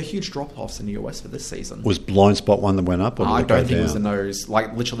 So huge drop-offs in the US for this season. Was Blind Spot one that went up? Or I don't think down? it was in those.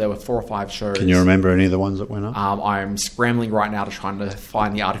 Literally there were 4 or 5 shows. Can you remember any of the ones that went up? I'm scrambling right now to try to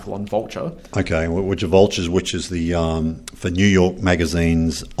find the article on Vulture. Okay, which is the for New York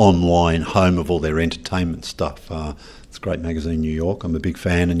Magazine's online home of all their entertainment stuff. It's a great magazine, New York. I'm a big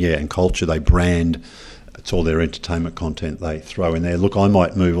fan, and Culture, they brand. It's all their entertainment content they throw in there. Look, I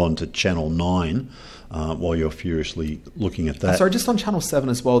might move on to Channel 9 while you're furiously looking at that. Sorry, just on Channel 7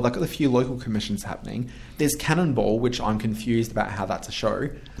 as well, they've got a few local commissions happening. There's Cannonball, which I'm confused about how that's a show.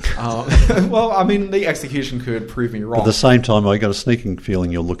 Well, I mean, the execution could prove me wrong. But at the same time, I got a sneaking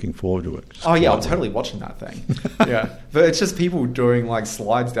feeling you're looking forward to it. Oh, yeah, I'm totally watching that thing. Yeah. But it's just people doing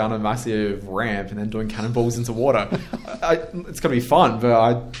slides down a massive ramp and then doing cannonballs into water. It's going to be fun, but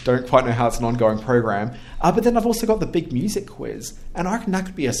I don't quite know how it's an ongoing program. But then I've also got the big music quiz, and I reckon that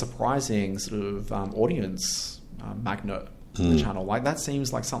could be a surprising sort of audience magnet for the channel. That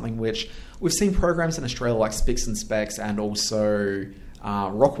seems like something which we've seen programs in Australia like Spicks and Specs and also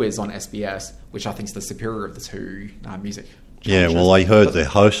Rockwiz on SBS, which I think is the superior of the two music challenges. Yeah, well, I heard the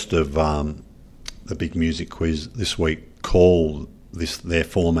host of the big music quiz this week call their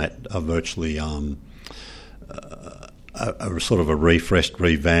format virtually a sort of a refreshed,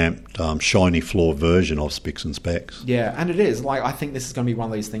 revamped, shiny floor version of Spicks and Specs. Yeah, and it is. I think this is going to be one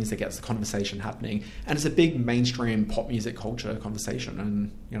of those things that gets the conversation happening. And it's a big mainstream pop music culture conversation.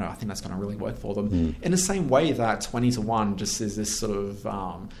 And, I think that's going to really work for them. In the same way that 20 to 1 just is this sort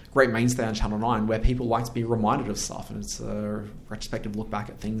of great mainstay on Channel 9 where people like to be reminded of stuff. And it's a retrospective look back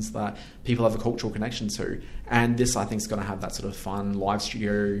at things that people have a cultural connection to. And this, I think, is going to have that sort of fun live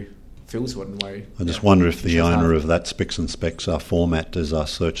studio feels to it in a way. I just wonder if the owner of that Spicks and Specs format has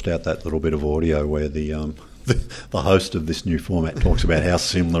searched out that little bit of audio where the host of this new format talks about how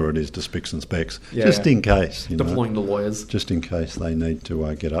similar it is to Spicks and Specs, just in case. Deploying the lawyers. Just in case they need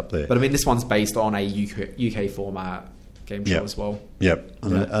to get up there. But I mean, this one's based on a UK format game show as well. Yep.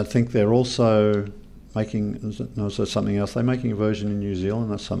 And I think they're also making, is there something else? They're making a version in New Zealand.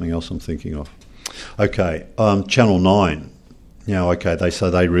 That's something else I'm thinking of. Okay, Channel 9.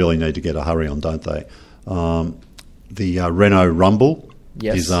 They really need to get a hurry on, don't they? The Renault Rumble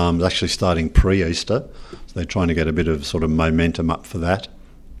is actually starting pre-Easter. So they're trying to get a bit of sort of momentum up for that.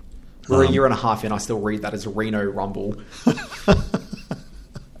 We're a year and a half in. I still read that as a Reno Rumble.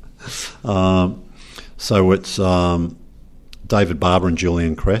 So it's David Barber and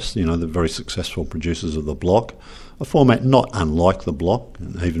Julian Kress, the very successful producers of The Block. A format not unlike The Block,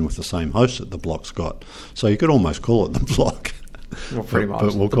 and even with the same host that The Block's got. So you could almost call it The Block. Well, pretty much.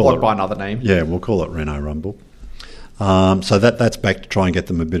 But we'll The call Block it by another name. Yeah, we'll call it Renault Rumble. So that's back to try and get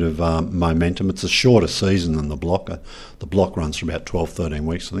them a bit of momentum. It's a shorter season than The Block. The Block runs for about 12, 13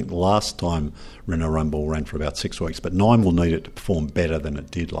 weeks. I think the last time Renault Rumble ran for about 6 weeks. But 9 will need it to perform better than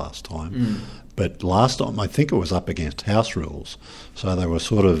it did last time. But last time, I think it was up against House Rules. So they were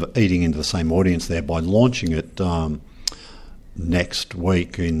sort of eating into the same audience there by launching it next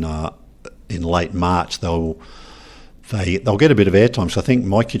week in late March. They'll get a bit of airtime. So I think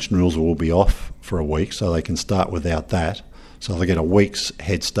My Kitchen Rules will be off for a week, so they can start without that. So they get a week's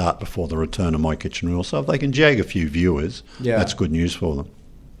head start before the return of My Kitchen Rules. So if they can jag a few viewers, that's good news for them.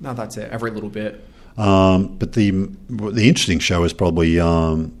 No, that's it. Every little bit. But the interesting show is probably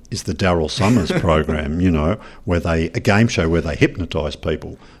is the Daryl Summers program, where a game show where they hypnotise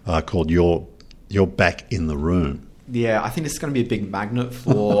people called You're Back in the Room. Yeah, I think this is going to be a big magnet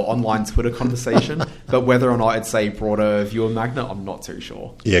for online Twitter conversation, but whether or not it's a broader viewer magnet, I'm not too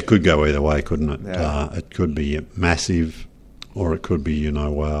sure. Yeah, it could go either way, couldn't it? Yeah. It could be massive, or it could be,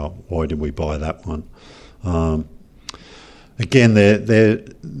 wow, why did we buy that one? Again,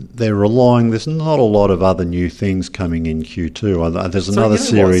 they're relying. There's not a lot of other new things coming in Q2. There's another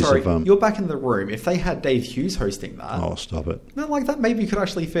series of. You're Back in the Room. If they had Dave Hughes hosting that, oh, stop it! That maybe could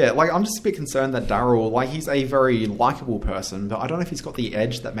actually fit. I'm just a bit concerned that Daryl, he's a very likable person, but I don't know if he's got the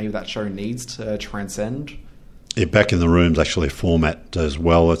edge that maybe that show needs to transcend. Yeah, Back in the Room's actually a format as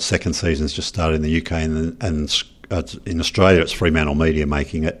well. Its second season's just started in the UK and in Australia, it's Fremantle Media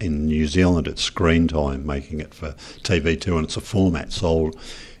making it. In New Zealand, it's Screen Time making it for TV2, and it's a format sold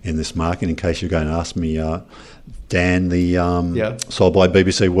in this market. In case you're going to ask me, Dan, sold by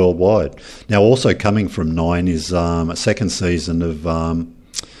BBC Worldwide. Now, also coming from Nine is a second season of,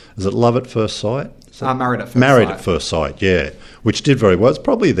 is it Love at First Sight? Married at First Sight. Married at First Sight, yeah, which did very well. It's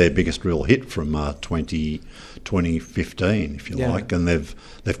probably their biggest real hit from 2015, if you like, and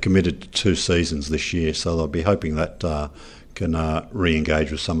they've committed to 2 seasons this year, so they'll be hoping that can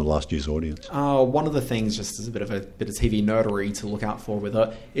re-engage with some of last year's audience. One of the things, just as a bit of TV nerdery to look out for with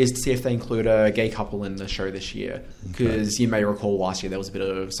it, is to see if they include a gay couple in the show this year. Because you may recall last year there was a bit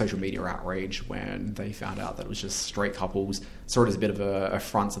of social media outrage when they found out that it was just straight couples. Saw it as a bit of a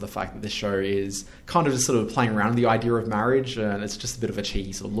affront to the fact that this show is kind of just sort of playing around with the idea of marriage, and it's just a bit of a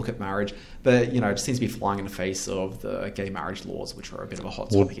cheeky sort of look at marriage. But, it just seems to be flying in the face of the gay marriage laws, which are a bit of a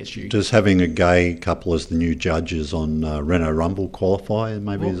hot topic issue. Does having a gay couple as the new judges on Renault Rumble qualify?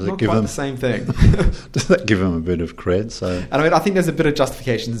 Maybe does it give them the same thing? Does that give them a bit of cred? So, and I think there's a bit of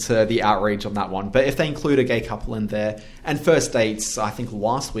justification to the outrage on that one. But if they include a gay couple in there, and First Dates, I think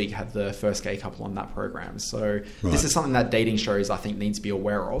last week had the first gay couple on that program. So this is something that dating shows, I think, need to be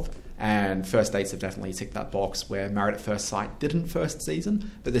aware of. And First Dates have definitely ticked that box, where Married at First Sight didn't first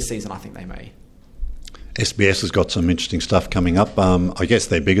season, but this season I think they may. SBS has got some interesting stuff coming up. I guess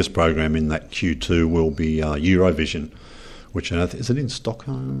their biggest program in that Q2 will be Eurovision, which is it in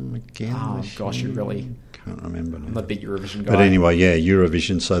Stockholm again? Oh gosh, you really can't remember. I'm a big Eurovision guy. But anyway, yeah,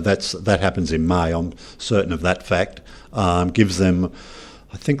 Eurovision. So that happens in May. I'm certain of that fact. Gives them,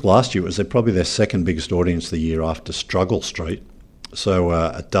 I think last year it was probably their second biggest audience of the year after Struggle Street. So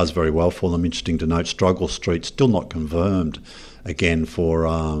it does very well for them. Interesting to note, Struggle Street still not confirmed again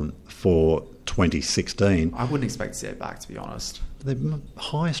for 2016. I wouldn't expect to see it back, to be honest. The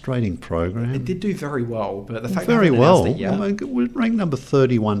highest rating program. It did do very well, but the fact very that well. It yet, we're ranked number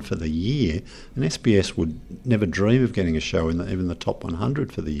 31 for the year, and SBS would never dream of getting a show in even the top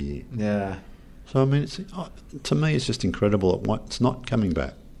 100 for the year. Yeah. So I mean, to me, it's just incredible that it's not coming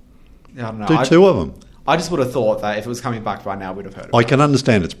back. I don't know. Do 2 of them. I just would have thought that if it was coming back by now, we'd have heard of it. I can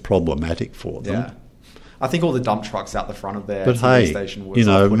understand it's problematic for them. Yeah. I think all the dump trucks out the front of their TV station was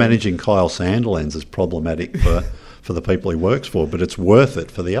managing Kyle Sandilands is problematic for the people he works for, but it's worth it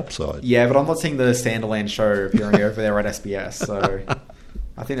for the upside. Yeah, but I'm not seeing the Sandiland show appearing over there at SBS, so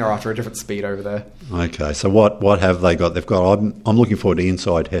I think they're after a different speed over there. Okay, so what have they got? They've got. I'm looking forward to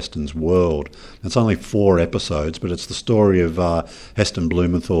Inside Heston's World. It's only 4 episodes, but it's the story of Heston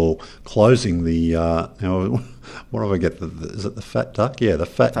Blumenthal closing the. What do I get? Is it the Fat Duck? Yeah, the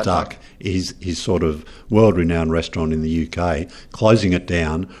Fat Duck is his sort of world-renowned restaurant in the UK, closing it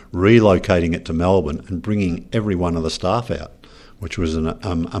down, relocating it to Melbourne, and bringing every one of the staff out, which was an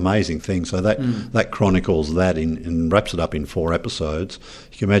amazing thing. So that chronicles that and wraps it up in 4 episodes.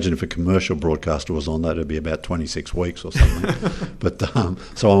 You can imagine if a commercial broadcaster was on that, it'd be about 26 weeks or something. But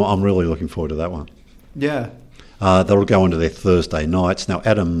so I'm really looking forward to that one. Yeah. They'll go on to their Thursday nights. Now,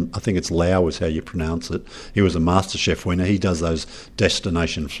 Adam, I think it's Lau is how you pronounce it. He was a MasterChef winner. He does those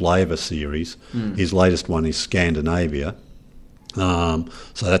Destination Flavour series. His latest one is Scandinavia. So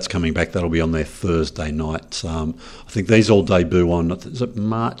that's coming back. That'll be on their Thursday nights. I think these all debut on, is it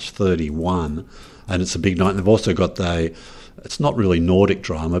March 31? And it's a big night. And they've also got it's not really Nordic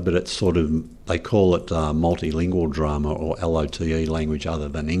drama, but it's sort of, they call it multilingual drama or LOTE, language other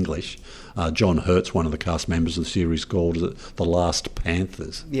than English. John Hurt's one of the cast members of the series, called The Last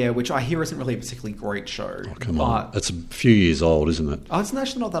Panthers. Yeah, which I hear isn't really a particularly great show. Oh, come on. It's a few years old, isn't it? Oh, it's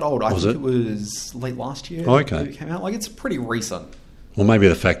actually not that old. I think it was late last year. Oh, okay. It came out. It's pretty recent. Well, maybe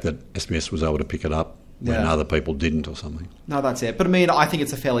the fact that SBS was able to pick it up when other people didn't or something. No, that's it. But I mean, I think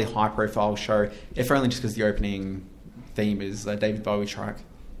it's a fairly high-profile show, if only just because the opening theme is a David Bowie track.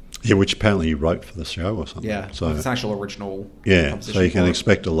 Yeah, which apparently you wrote for the show or something. Yeah, so it's an actual original. Yeah, so you can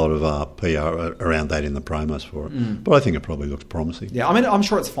expect a lot of PR around that in the promos for it. But I think it probably looks promising. Yeah, I mean, I'm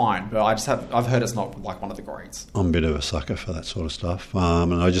sure it's fine, but I've heard it's not like one of the greats. I'm a bit of a sucker for that sort of stuff.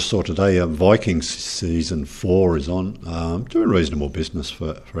 And I just saw today Vikings season 4 is on, doing reasonable business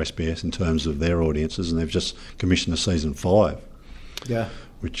for SBS in terms of their audiences, and they've just commissioned a season 5. Yeah.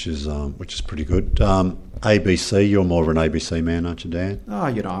 Which is pretty good. ABC, you're more of an ABC man, aren't you, Dan? Oh,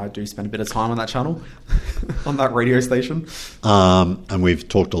 I do spend a bit of time on that channel, on that radio station. And we've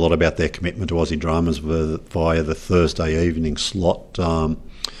talked a lot about their commitment to Aussie dramas via the Thursday evening slot,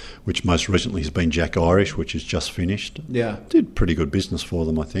 which most recently has been Jack Irish, which is just finished. Yeah. Did pretty good business for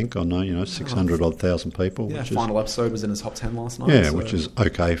them, I think. I know, 600,000 people. Yeah, final episode was in his top 10 last night. Yeah, which is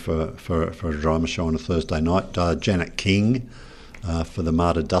okay for a drama show on a Thursday night. Janet King, for the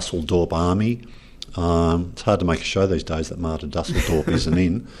Marta Dusseldorp Army, It's hard to make a show these days that Marta Dusseldorp isn't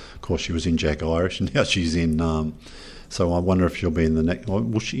in. Of course, she was in Jack Irish, and now she's in... so I wonder if she'll be in the next...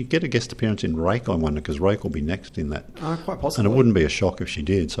 Will she get a guest appearance in Rake, I wonder, because Rake will be next in that. Quite possibly. And it wouldn't be a shock if she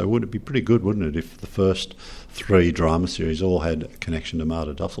did. So would it be pretty good, wouldn't it, if the first 3 drama series all had a connection to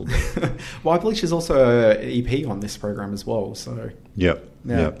Marta Dusseldorp? Well, I believe she's also an EP on this program as well, so... Yep.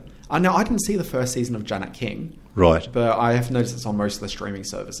 Now, I didn't see the first season of Janet King. Right. But I have noticed it's on most of the streaming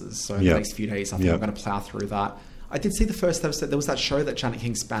services. So in the next few days, I think I'm going to plough through that. I did see the first episode. There was that show that Janet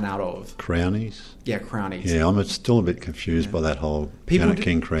King span out of. Crownies? Yeah, Crownies. Yeah, I'm still a bit confused by that whole Janet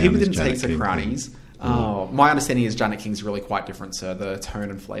King Crownies. People didn't Janet take to King Crownies. My understanding is Janet King's really quite different to the tone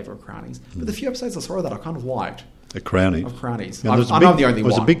and flavour of Crownies. But the few episodes I saw of that I kind of liked. The Crownies? Of Crownies. Yeah, I know I'm the only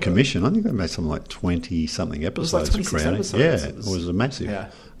one. It was a big commission. I think they made something like 20-something episodes of Crownies. Yeah, it was a massive,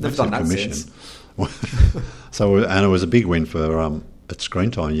 they've done that commission. Since. And it was a big win for... at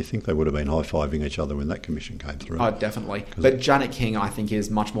screen time, you think they would have been high-fiving each other when that commission came through. Oh, definitely. But Janet King, I think, is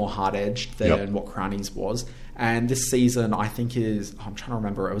much more hard-edged than what Crownies was. And this season, I think is... I'm trying to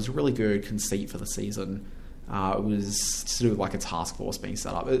remember. It was a really good conceit for the season. It was to do with like a task force being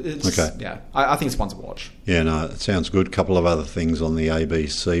set up. Yeah, I think it's one to watch. Yeah, no, it sounds good. A couple of other things on the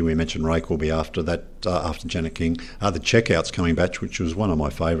ABC. We mentioned Rake will be after that, after Janet King. The Checkout's coming back, which was one of my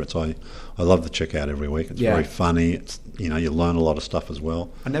favourites. I love the Checkout every week. It's very funny. It's you learn a lot of stuff as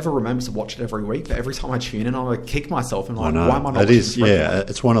well. I never remember to watch it every week, but every time I tune in, I kick myself and like, I know. why am I not? It is,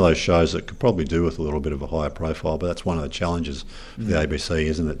 it's one of those shows that could probably do with a little bit of a higher profile, but that's one of the challenges of the ABC,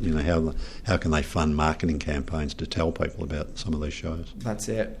 isn't it? How can they fund marketing campaigns to tell people about some of these shows? That's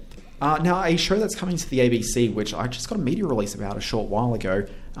it. Now, a show that's coming to the ABC, which I just got a media release about a short while ago.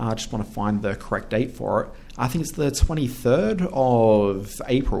 I just want to find the correct date for it. I think it's the 23rd of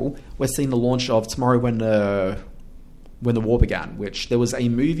April. We're seeing the launch of Tomorrow When the War Began, which there was a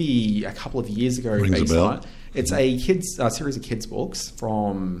movie a couple of years ago based on it. It's a series of kids' books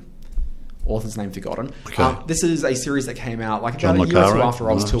from author's name forgotten. Okay. This is a series that came out like John about a year or two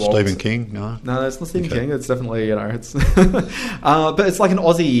after I was too old. Stephen King? No, it's not Stephen King. It's definitely, it's... but it's like an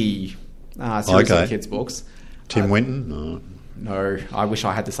Aussie series of kids' books. Tim Winton? No, I wish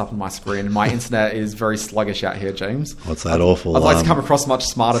I had this up on my screen. My internet is very sluggish out here, James. What's that awful... I'd like to come across much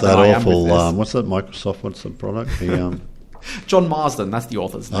smarter than I am with this. What's that Microsoft? What's the product? John Marsden, that's the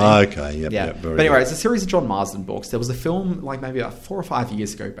author's name. Okay, yep, but anyway, it's a series of John Marsden books. There was a film like maybe 4 or 5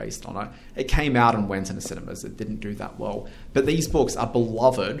 years ago based on it. It came out and went into cinemas. It didn't do that well. But these books are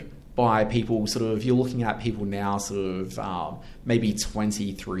beloved by people you're looking at people now maybe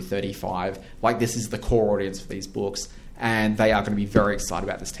 20 through 35. Like this is the core audience for these books. And they are going to be very excited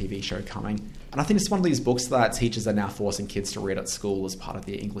about this TV show coming. And I think it's one of these books that teachers are now forcing kids to read at school as part of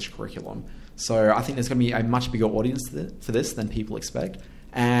their English curriculum. So I think there's going to be a much bigger audience for this than people expect.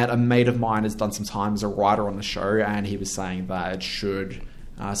 And a mate of mine has done some time as a writer on the show, and he was saying that it should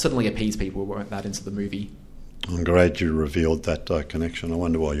certainly appease people who weren't that into the movie. I'm glad you revealed that connection. I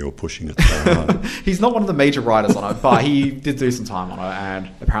wonder why you were pushing it so hard. He's not one of the major writers on it, but he did do some time on it, and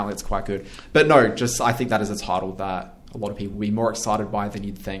apparently it's quite good. But no, I think that is a title that a lot of people will be more excited by than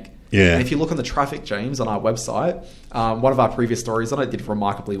you'd think. Yeah. And if you look on the traffic, James, on our website, one of our previous stories on it did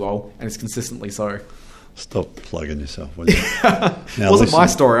remarkably well, and it's consistently so. Stop plugging yourself, will you? Now, wasn't my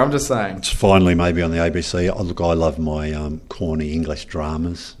story, I'm just saying. It's finally maybe on the ABC. I love my corny English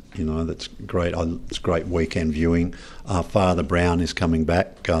dramas. That's great. It's great weekend viewing. Father Brown is coming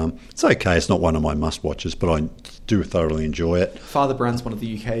back. It's okay. It's not one of my must-watches, but I do thoroughly enjoy it. Father Brown's one of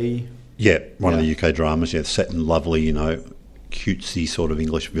the UK... Yeah, one of the UK dramas. Yeah, set in lovely, cutesy sort of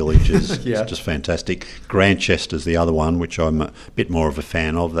English villages. It's just fantastic. Grantchester's the other one, which I'm a bit more of a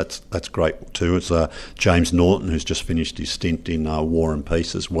fan of. That's great too. It's James Norton, who's just finished his stint in War and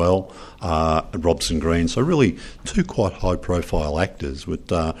Peace as well. Robson Green. So really 2 quite high-profile actors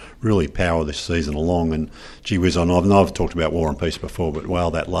would really power this season along. And gee whiz, I've talked about War and Peace before, but wow,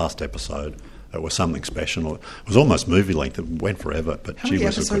 that last episode... It was something special. It was almost movie length. It went forever, but How many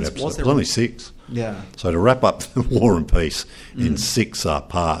was a good episodes episode. It was only 6. Yeah. So to wrap up War and Peace in 6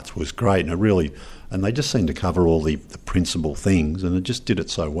 parts was great, and they just seemed to cover all the principal things, and it just did it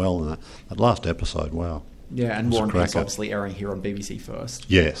so well. And that last episode, wow. Yeah, and War and Peace obviously airing here on BBC First.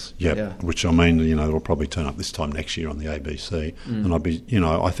 Yes, yeah. Which it'll probably turn up this time next year on the ABC, and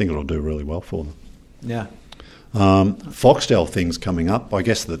I think it'll do really well for them. Yeah. Foxtel things coming up. I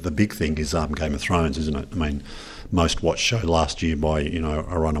guess that the big thing is Game of Thrones, isn't it? I mean, most watched show last year by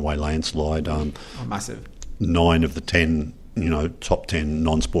a runaway landslide. Massive. 9 of the 10 top 10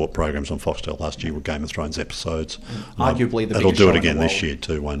 non-sport programs on Foxtel last year were Game of Thrones episodes. Arguably the biggest it'll do show it again in the this world. year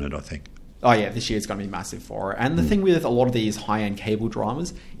too, won't it? I think. Oh yeah, this year is going to be massive for it. And the thing with a lot of these high-end cable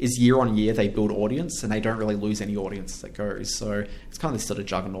dramas is year on year they build audience and they don't really lose any audience that goes. So it's kind of this sort of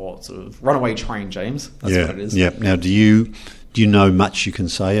juggernaut, sort of runaway train, James. That's what it is. Yeah. Now, do you know much you can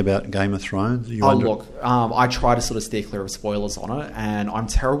say about Game of Thrones? Look, I try to sort of steer clear of spoilers on it, and I'm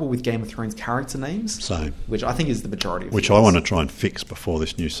terrible with Game of Thrones character names. Same. Which I think is the majority of Which things. I want to try and fix before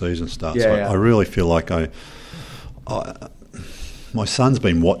this new season starts. Yeah. I really feel like my son's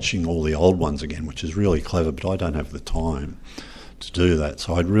been watching all the old ones again, which is really clever, but I don't have the time to do that.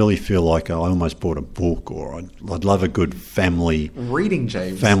 So I'd really feel like I almost bought a book, or I'd love a good family... Reading,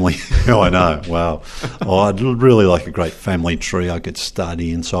 James. Family... Oh, I know. Wow. I'd really like a great family tree I could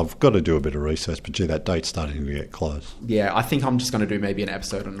study in, so I've got to do a bit of research. But, gee, that date's starting to get close. Yeah, I think I'm just going to do maybe an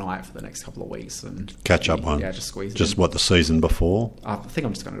episode a night for the next couple of weeks. And catch up one. Yeah, just squeeze it Just in. what, the season before? I think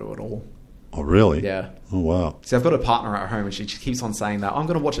I'm just going to do it all. Oh, really? Yeah. Oh, wow. See, I've got a partner at home and she keeps on saying that I'm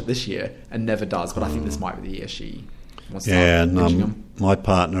going to watch it this year and never does, but I think this might be the year she wants to start binging them. My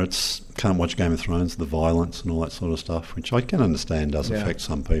partner can't watch Game of Thrones, the violence and all that sort of stuff, which I can understand does affect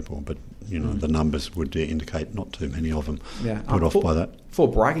some people, but the numbers would indicate not too many of them put off by that.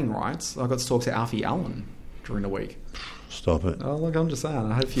 For bragging rights, I got to talk to Alfie Allen during the week. Stop it. Oh, look, I'm just saying,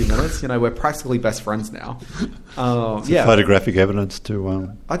 I had a few minutes. We're practically best friends now. Photographic evidence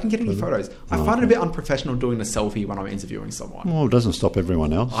to... I didn't get any photos. I find it a bit unprofessional doing a selfie when I'm interviewing someone. Well, it doesn't stop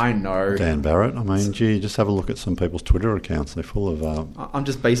everyone else. I know. Dan Barrett. I mean, just have a look at some people's Twitter accounts. They're full of... I'm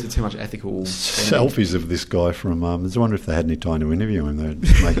just based with too much ethical... selfies of this guy from... I was wondering if they had any time to interview him. They're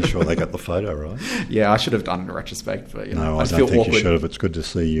just making sure they got the photo right. Yeah, I should have done it in retrospect, but No, I just don't feel think awkward. you should have. It's good to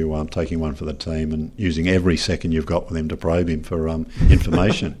see you taking one for the team and using every second you've got with him to probe him for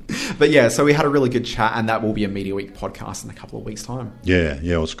information. But yeah, so we had a really good chat, and that will be a Media Week podcast in a couple of weeks' time. Yeah,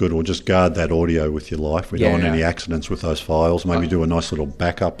 it's good. We'll just guard that audio with your life. We don't want any accidents with those files. Maybe do a nice little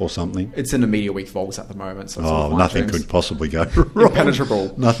backup or something. It's in the Media Week vaults at the moment, so it's all fine, nothing James. could possibly go wrong.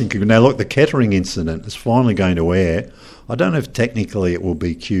 Impenetrable. Nothing could. Now, look, the Kettering incident is finally going to air. I don't know if technically it will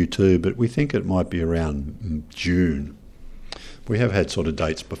be Q2, but we think it might be around June. We have had sort of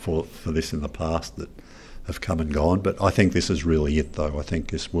dates before for this in the past that have come and gone, but I think this is really it, though. I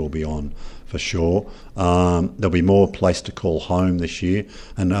think this will be on for sure. There'll be more Place to Call Home this year,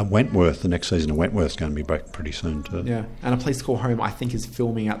 and Wentworth, the next season of Wentworth is going to be back pretty soon too. Yeah, and A Place to Call Home, I think, is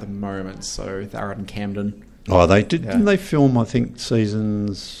filming at the moment, so they're out in Camden. Oh, didn't they film, I think,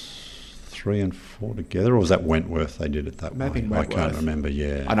 seasons 3 and 4 together, or was that Wentworth they did it that way? I can't remember,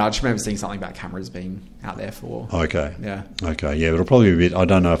 I know, I just remember seeing something about cameras being out there for... Okay. Yeah. Okay, yeah, it'll probably be a bit... I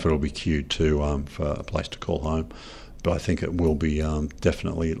don't know if it'll be Q2 for A Place to Call Home, but I think it will be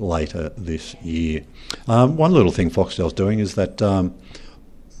definitely later this year. One little thing Foxtel's doing is that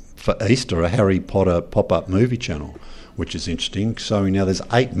for Easter, a Harry Potter pop-up movie channel, which is interesting. So now there's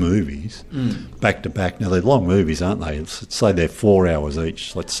 8 movies back to back. Now they're long movies, aren't they? Let's say they're 4 hours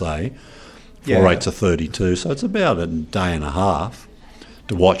each, let's say. 4 8s are 32, so it's about a day and a half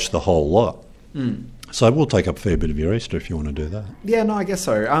to watch the whole lot. So we'll take up a fair bit of your Easter if you want to do that. Yeah, no, I guess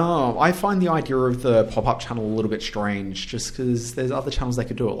so. I find the idea of the pop-up channel a little bit strange, just because there's other channels that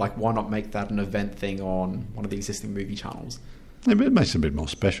could do it. Like, why not make that an event thing on one of the existing movie channels? It makes it a bit more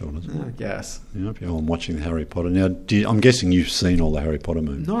special, doesn't it? I guess. If you're all watching the Harry Potter. Now, I'm guessing you've seen all the Harry Potter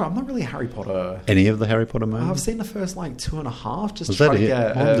movies. No, I'm not really a Harry Potter... Any of the Harry Potter movies? I've seen the first, 2.5, just Was to that try to it?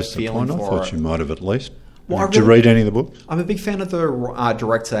 get I'm a feeling disappointed. I for thought it. you might have at least. Well, Did you read any of the books? I'm a big fan of the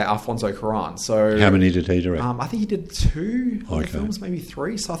director, Alfonso Cuarón. So How many did he direct? I think he did 2 of the Okay. films, maybe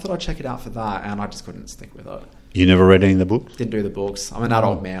 3. So I thought I'd check it out for that, and I just couldn't stick with it. You never read any of the books? Didn't do the books. I'm an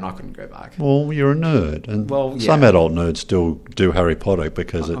adult man. I couldn't go back. Well, you're a nerd. And Well, yeah. some adult nerds still do Harry Potter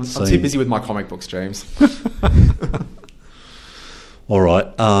because I'm it's... too busy with my comic books, James. All right.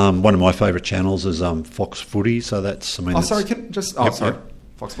 One of my favourite channels is Fox Footy. So that's... Sorry. Yep.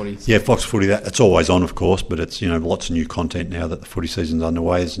 Fox Footy. Yeah, Fox Footy, it's always on, of course, but it's, lots of new content now that the footy season's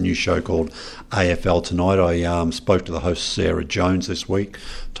underway. There's a new show called AFL Tonight. I spoke to the host, Sarah Jones, this week,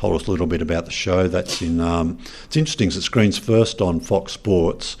 told us a little bit about the show. That's it's interesting, 'cause it screens first on Fox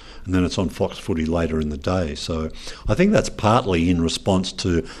Sports, and then it's on Fox Footy later in the day. So I think that's partly in response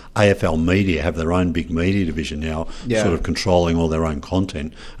to AFL Media have their own big media division now, sort of controlling all their own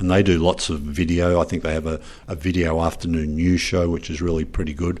content, and they do lots of video. I think they have a video afternoon news show, which is really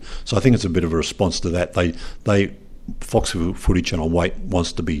pretty good. So I think it's a bit of a response to that. They Fox Footy Channel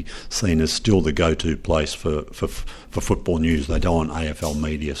wants to be seen as still the go-to place for football news. They don't want AFL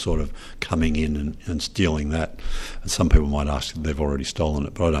Media sort of coming in and stealing that. And some people might ask if they've already stolen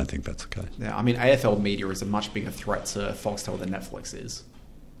it, but I don't think that's the case. Yeah, I mean, AFL Media is a much bigger threat to Foxtel than Netflix is.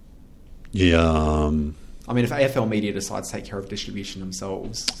 Yeah, I mean, if AFL Media decides to take care of distribution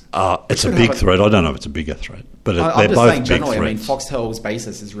themselves... it's a big threat. I don't know if it's a bigger threat, but they're I'm just both saying big generally, threats. I mean, Foxtel's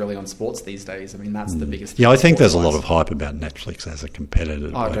basis is really on sports these days. I mean, that's the biggest... Yeah, I think there's a lot sports-wise. of hype about Netflix as a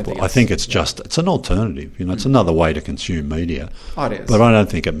competitor. I think it's it's an alternative. It's another way to consume media. Oh, it is. But I don't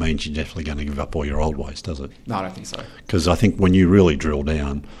think it means you're definitely going to give up all your old ways, does it? No, I don't think so. Because I think when you really drill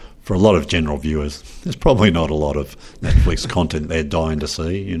down, for a lot of general viewers, there's probably not a lot of Netflix content they're dying to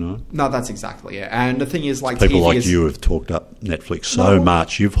see, No, that's exactly it. And the thing is, like, People TV like is... you have talked up Netflix so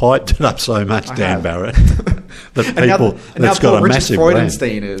much. You've hyped it up so much, Dan Barrett, that and that's now got a Richard massive brand.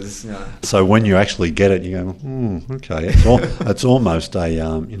 Freudenstein is... So when you actually get it, you go, okay. It's almost a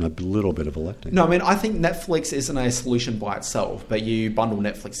little bit of a letdown. No, I mean, I think Netflix isn't a solution by itself, but you bundle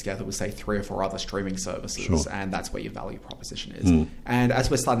Netflix together with, say, 3 or 4 other streaming services, Sure. and that's where your value proposition is. And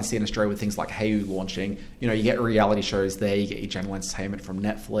as we're starting to see in Australia with things like Hey launching, you get reality shows there, you get your general entertainment from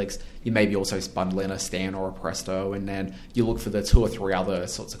Netflix, you maybe also bundle in a Stan or a Presto, and then you look for the 2 or 3 other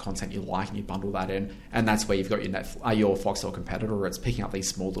sorts of content you like and you bundle that in, and that's where you've got your Foxtel competitor. It's picking up these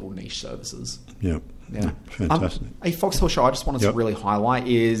small little niche services. Yeah. Fantastic. A Foxtel show I just wanted to really highlight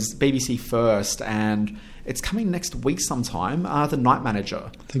is BBC First, and it's coming next week sometime, The Night Manager.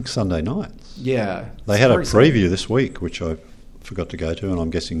 I think Sunday night. Yeah. They had a preview this week, which I forgot to go to, and I'm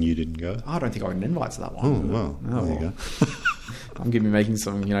guessing you didn't go. I don't think I got an invite to that one. Oh, well, there you go. I'm going to be making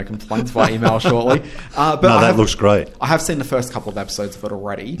some, complaints by email shortly. But that looks great. I have seen the first couple of episodes of it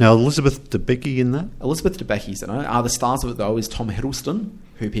already. Now, Elizabeth Debicki in that? Elizabeth Debicki's in it. The stars of it, though, is Tom Hiddleston,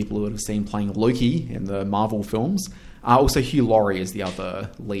 who people would have seen playing Loki in the Marvel films. Also, Hugh Laurie is the other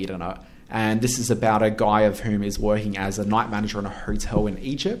lead in it. And this is about a guy of whom is working as a night manager in a hotel in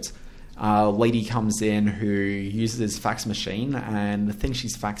Egypt. A lady comes in who uses his fax machine, and the thing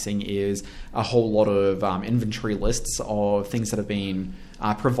she's faxing is a whole lot of inventory lists of things that have been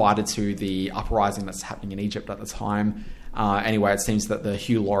provided to the uprising that's happening in Egypt at the time. Anyway, it seems that the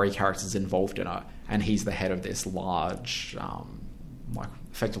Hugh Laurie character is involved in it, and he's the head of this large,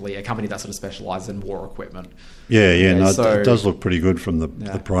 effectively a company that sort of specialises in war equipment. It does look pretty good from the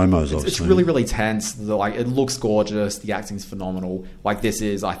promos I've It's seen. really, really tense. It looks gorgeous. The acting's phenomenal. This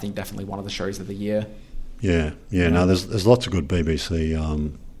is, I think, definitely one of the shows of the year. No, there's lots of good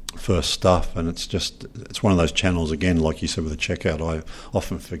BBC First stuff, and it's one of those channels, again, like you said with the checkout, I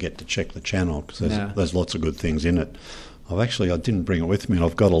often forget to check the channel because there's lots of good things in it. I didn't bring it with me, and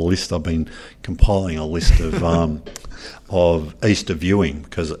I've got a list. I've been compiling a list of Easter viewing,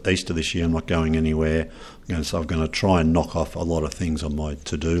 because Easter this year I'm not going anywhere. So I'm going to try and knock off a lot of things on my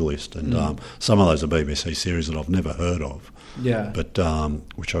to-do list, and some of those are BBC series that I've never heard of. Yeah, but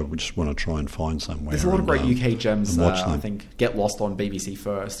which I just want to try and find somewhere. There's a lot of great UK gems that I think get lost on BBC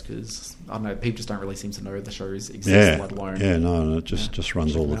First, because I don't know, people just don't really seem to know the shows exist, let alone. It just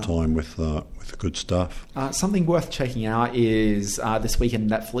runs all the time with good stuff. Something worth checking out is this weekend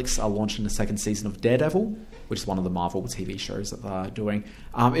Netflix are launching the 2nd season of Daredevil, which is one of the Marvel TV shows that they're doing.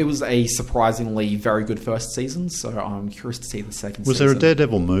 It was a surprisingly very good first season, so I'm curious to see the second season. Was there a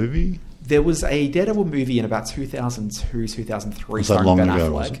Daredevil movie? There was a Daredevil movie in about 2002, 2003. Was that long Ben ago,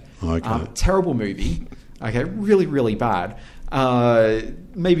 Affleck. was it? Okay. Terrible movie. Okay, really, really bad.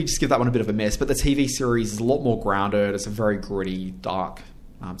 Maybe just give that one a bit of a miss. But the TV series is a lot more grounded. It's a very gritty, dark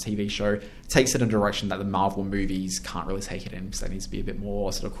TV show. It takes it in a direction that the Marvel movies can't really take it in, because they need to be a bit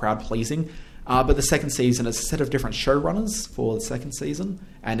more sort of crowd-pleasing. But the second season is a set of different showrunners for the second season,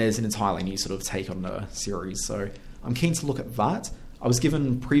 and there's an entirely new sort of take on the series. So I'm keen to look at that. I was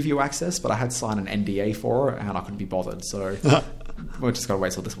given preview access, but I had to sign an NDA for it, and I couldn't be bothered. So we've just got to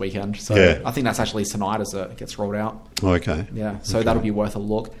wait till this weekend. So I think that's actually tonight as it gets rolled out. Okay. Yeah, so that'll be worth a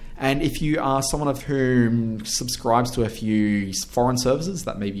look. And if you are someone of whom subscribes to a few foreign services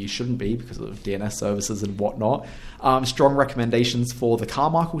that maybe you shouldn't be because of DNS services and whatnot, strong recommendations for The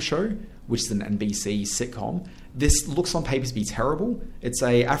Carmichael Show, which is an NBC sitcom. This looks on paper to be terrible. It's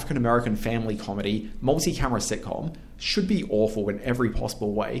a African-American family comedy, multi-camera sitcom. Should be awful in every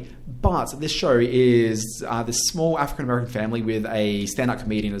possible way. But this show is this small African-American family with a stand-up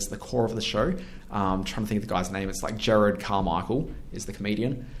comedian as the core of the show. I'm trying to think of the guy's name. It's like Jared Carmichael is the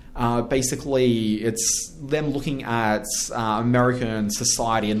comedian. Basically, it's them looking at American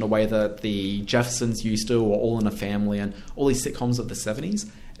society in the way that the Jeffersons used to, or All in a Family, and all these sitcoms of the 70s.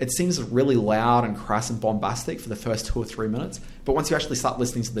 It seems really loud and crass and bombastic for the first 2 or 3 minutes, but once you actually start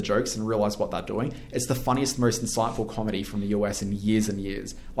listening to the jokes and realize what they're doing, it's the funniest, most insightful comedy from the US in years and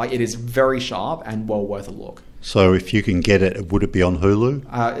years. It is very sharp and well worth a look. So if you can get it, would it be on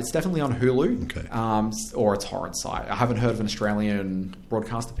Hulu? It's definitely on Hulu, okay. Or a torrent site. I haven't heard of an Australian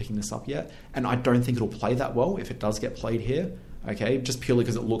broadcaster picking this up yet, and I don't think it'll play that well if it does get played here. Okay, just purely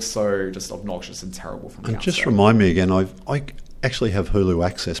because it looks so just obnoxious and terrible from the outset. Just remind me again, I actually have Hulu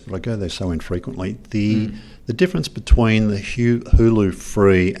access, but I go there so infrequently. The difference between the Hulu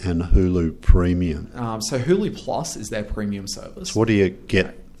Free and Hulu Premium. So Hulu Plus is their premium service. So what do you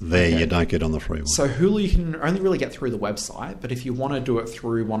get there you don't get on the free one? So Hulu you can only really get through the website, but if you want to do it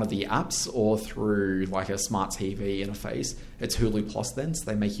through one of the apps or through like a smart TV interface, it's Hulu Plus then, so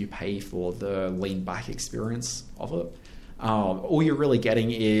they make you pay for the lean back experience of it. All you're really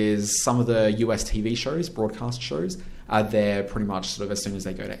getting is some of the US TV shows, broadcast shows. They're pretty much sort of as soon as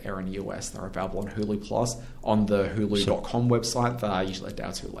they go to air in the US, they're available on Hulu Plus on the Hulu.com website. They're usually a day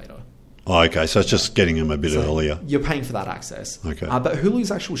or two later. Oh, okay, so it's just getting them a bit earlier. You're paying for that access. Okay. But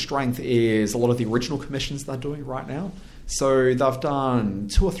Hulu's actual strength is a lot of the original commissions they're doing right now. So they've done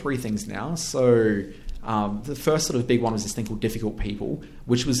 2 or 3 things now. So the first sort of big one was this thing called Difficult People,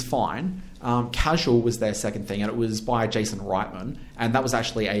 which was fine. Casual was their second thing, and it was by Jason Reitman, and that was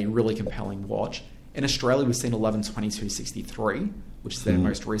actually a really compelling watch. In Australia, we've seen 11/22/63, which is their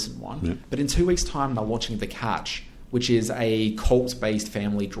most recent one. Yep. But in 2 weeks' time, they're launching The Catch, which is a cult-based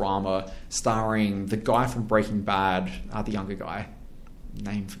family drama starring the guy from Breaking Bad, the younger guy,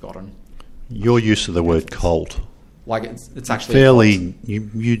 name forgotten. Your use of the word cult. Like it's actually fairly.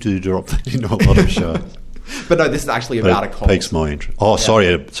 You do drop that into a lot of shows. But no, this is actually about a cult. It piques my interest. Oh,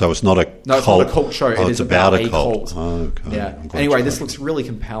 sorry. So it's not a cult. No, it's not a cult show. Oh, it is about a cult. Oh, okay. Yeah. Anyway, this looks really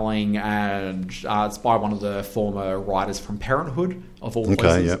compelling, and it's by one of the former writers from Parenthood, of all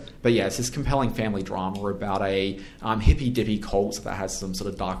places. Yep. But yeah, it's this compelling family drama about a hippy-dippy cult that has some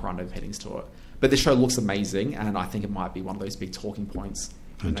sort of dark underpinnings to it. But this show looks amazing, and I think it might be one of those big talking points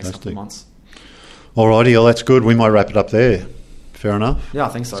in the next couple of months. Alrighty, well, that's good. We might wrap it up there. Fair enough? Yeah, I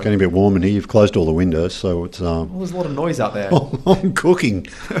think so. It's getting a bit warm in here. You've closed all the windows, so it's... Well, there's a lot of noise out there. I'm cooking.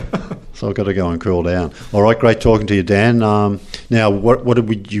 So I've got to go and cool down. All right, great talking to you, Dan. Now, what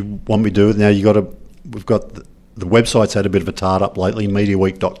did you want me to do? Now, we've got... The website's had a bit of a tart up lately,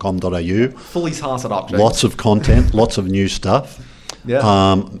 Mediaweek.com.au. Fully tarted up, James. Lots of content, lots of new stuff.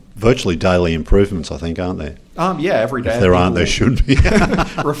 Yeah. Virtually daily improvements, I think, aren't there? Yeah, every day. If there aren't, there should be.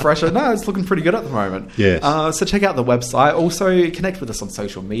 Refresher. No, it's looking pretty good at the moment. Yes. So check out the website. Also, connect with us on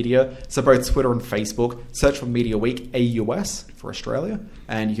social media. So both Twitter and Facebook. Search for Media Week AUS for Australia,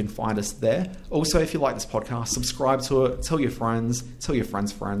 and you can find us there. Also, if you like this podcast, subscribe to it. Tell your friends. Tell your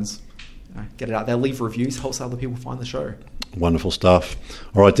friends' friends. Get it out there. Leave reviews. Helps other people find the show. Wonderful stuff.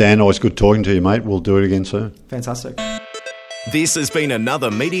 All right, Dan, always good talking to you, mate. We'll do it again soon. Fantastic. This has been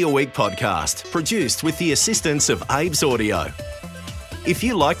another Media Week podcast, produced with the assistance of Abe's Audio. If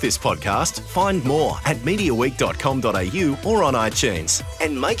you like this podcast, find more at mediaweek.com.au or on iTunes.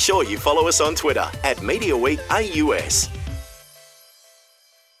 And make sure you follow us on Twitter at MediaWeekAUS.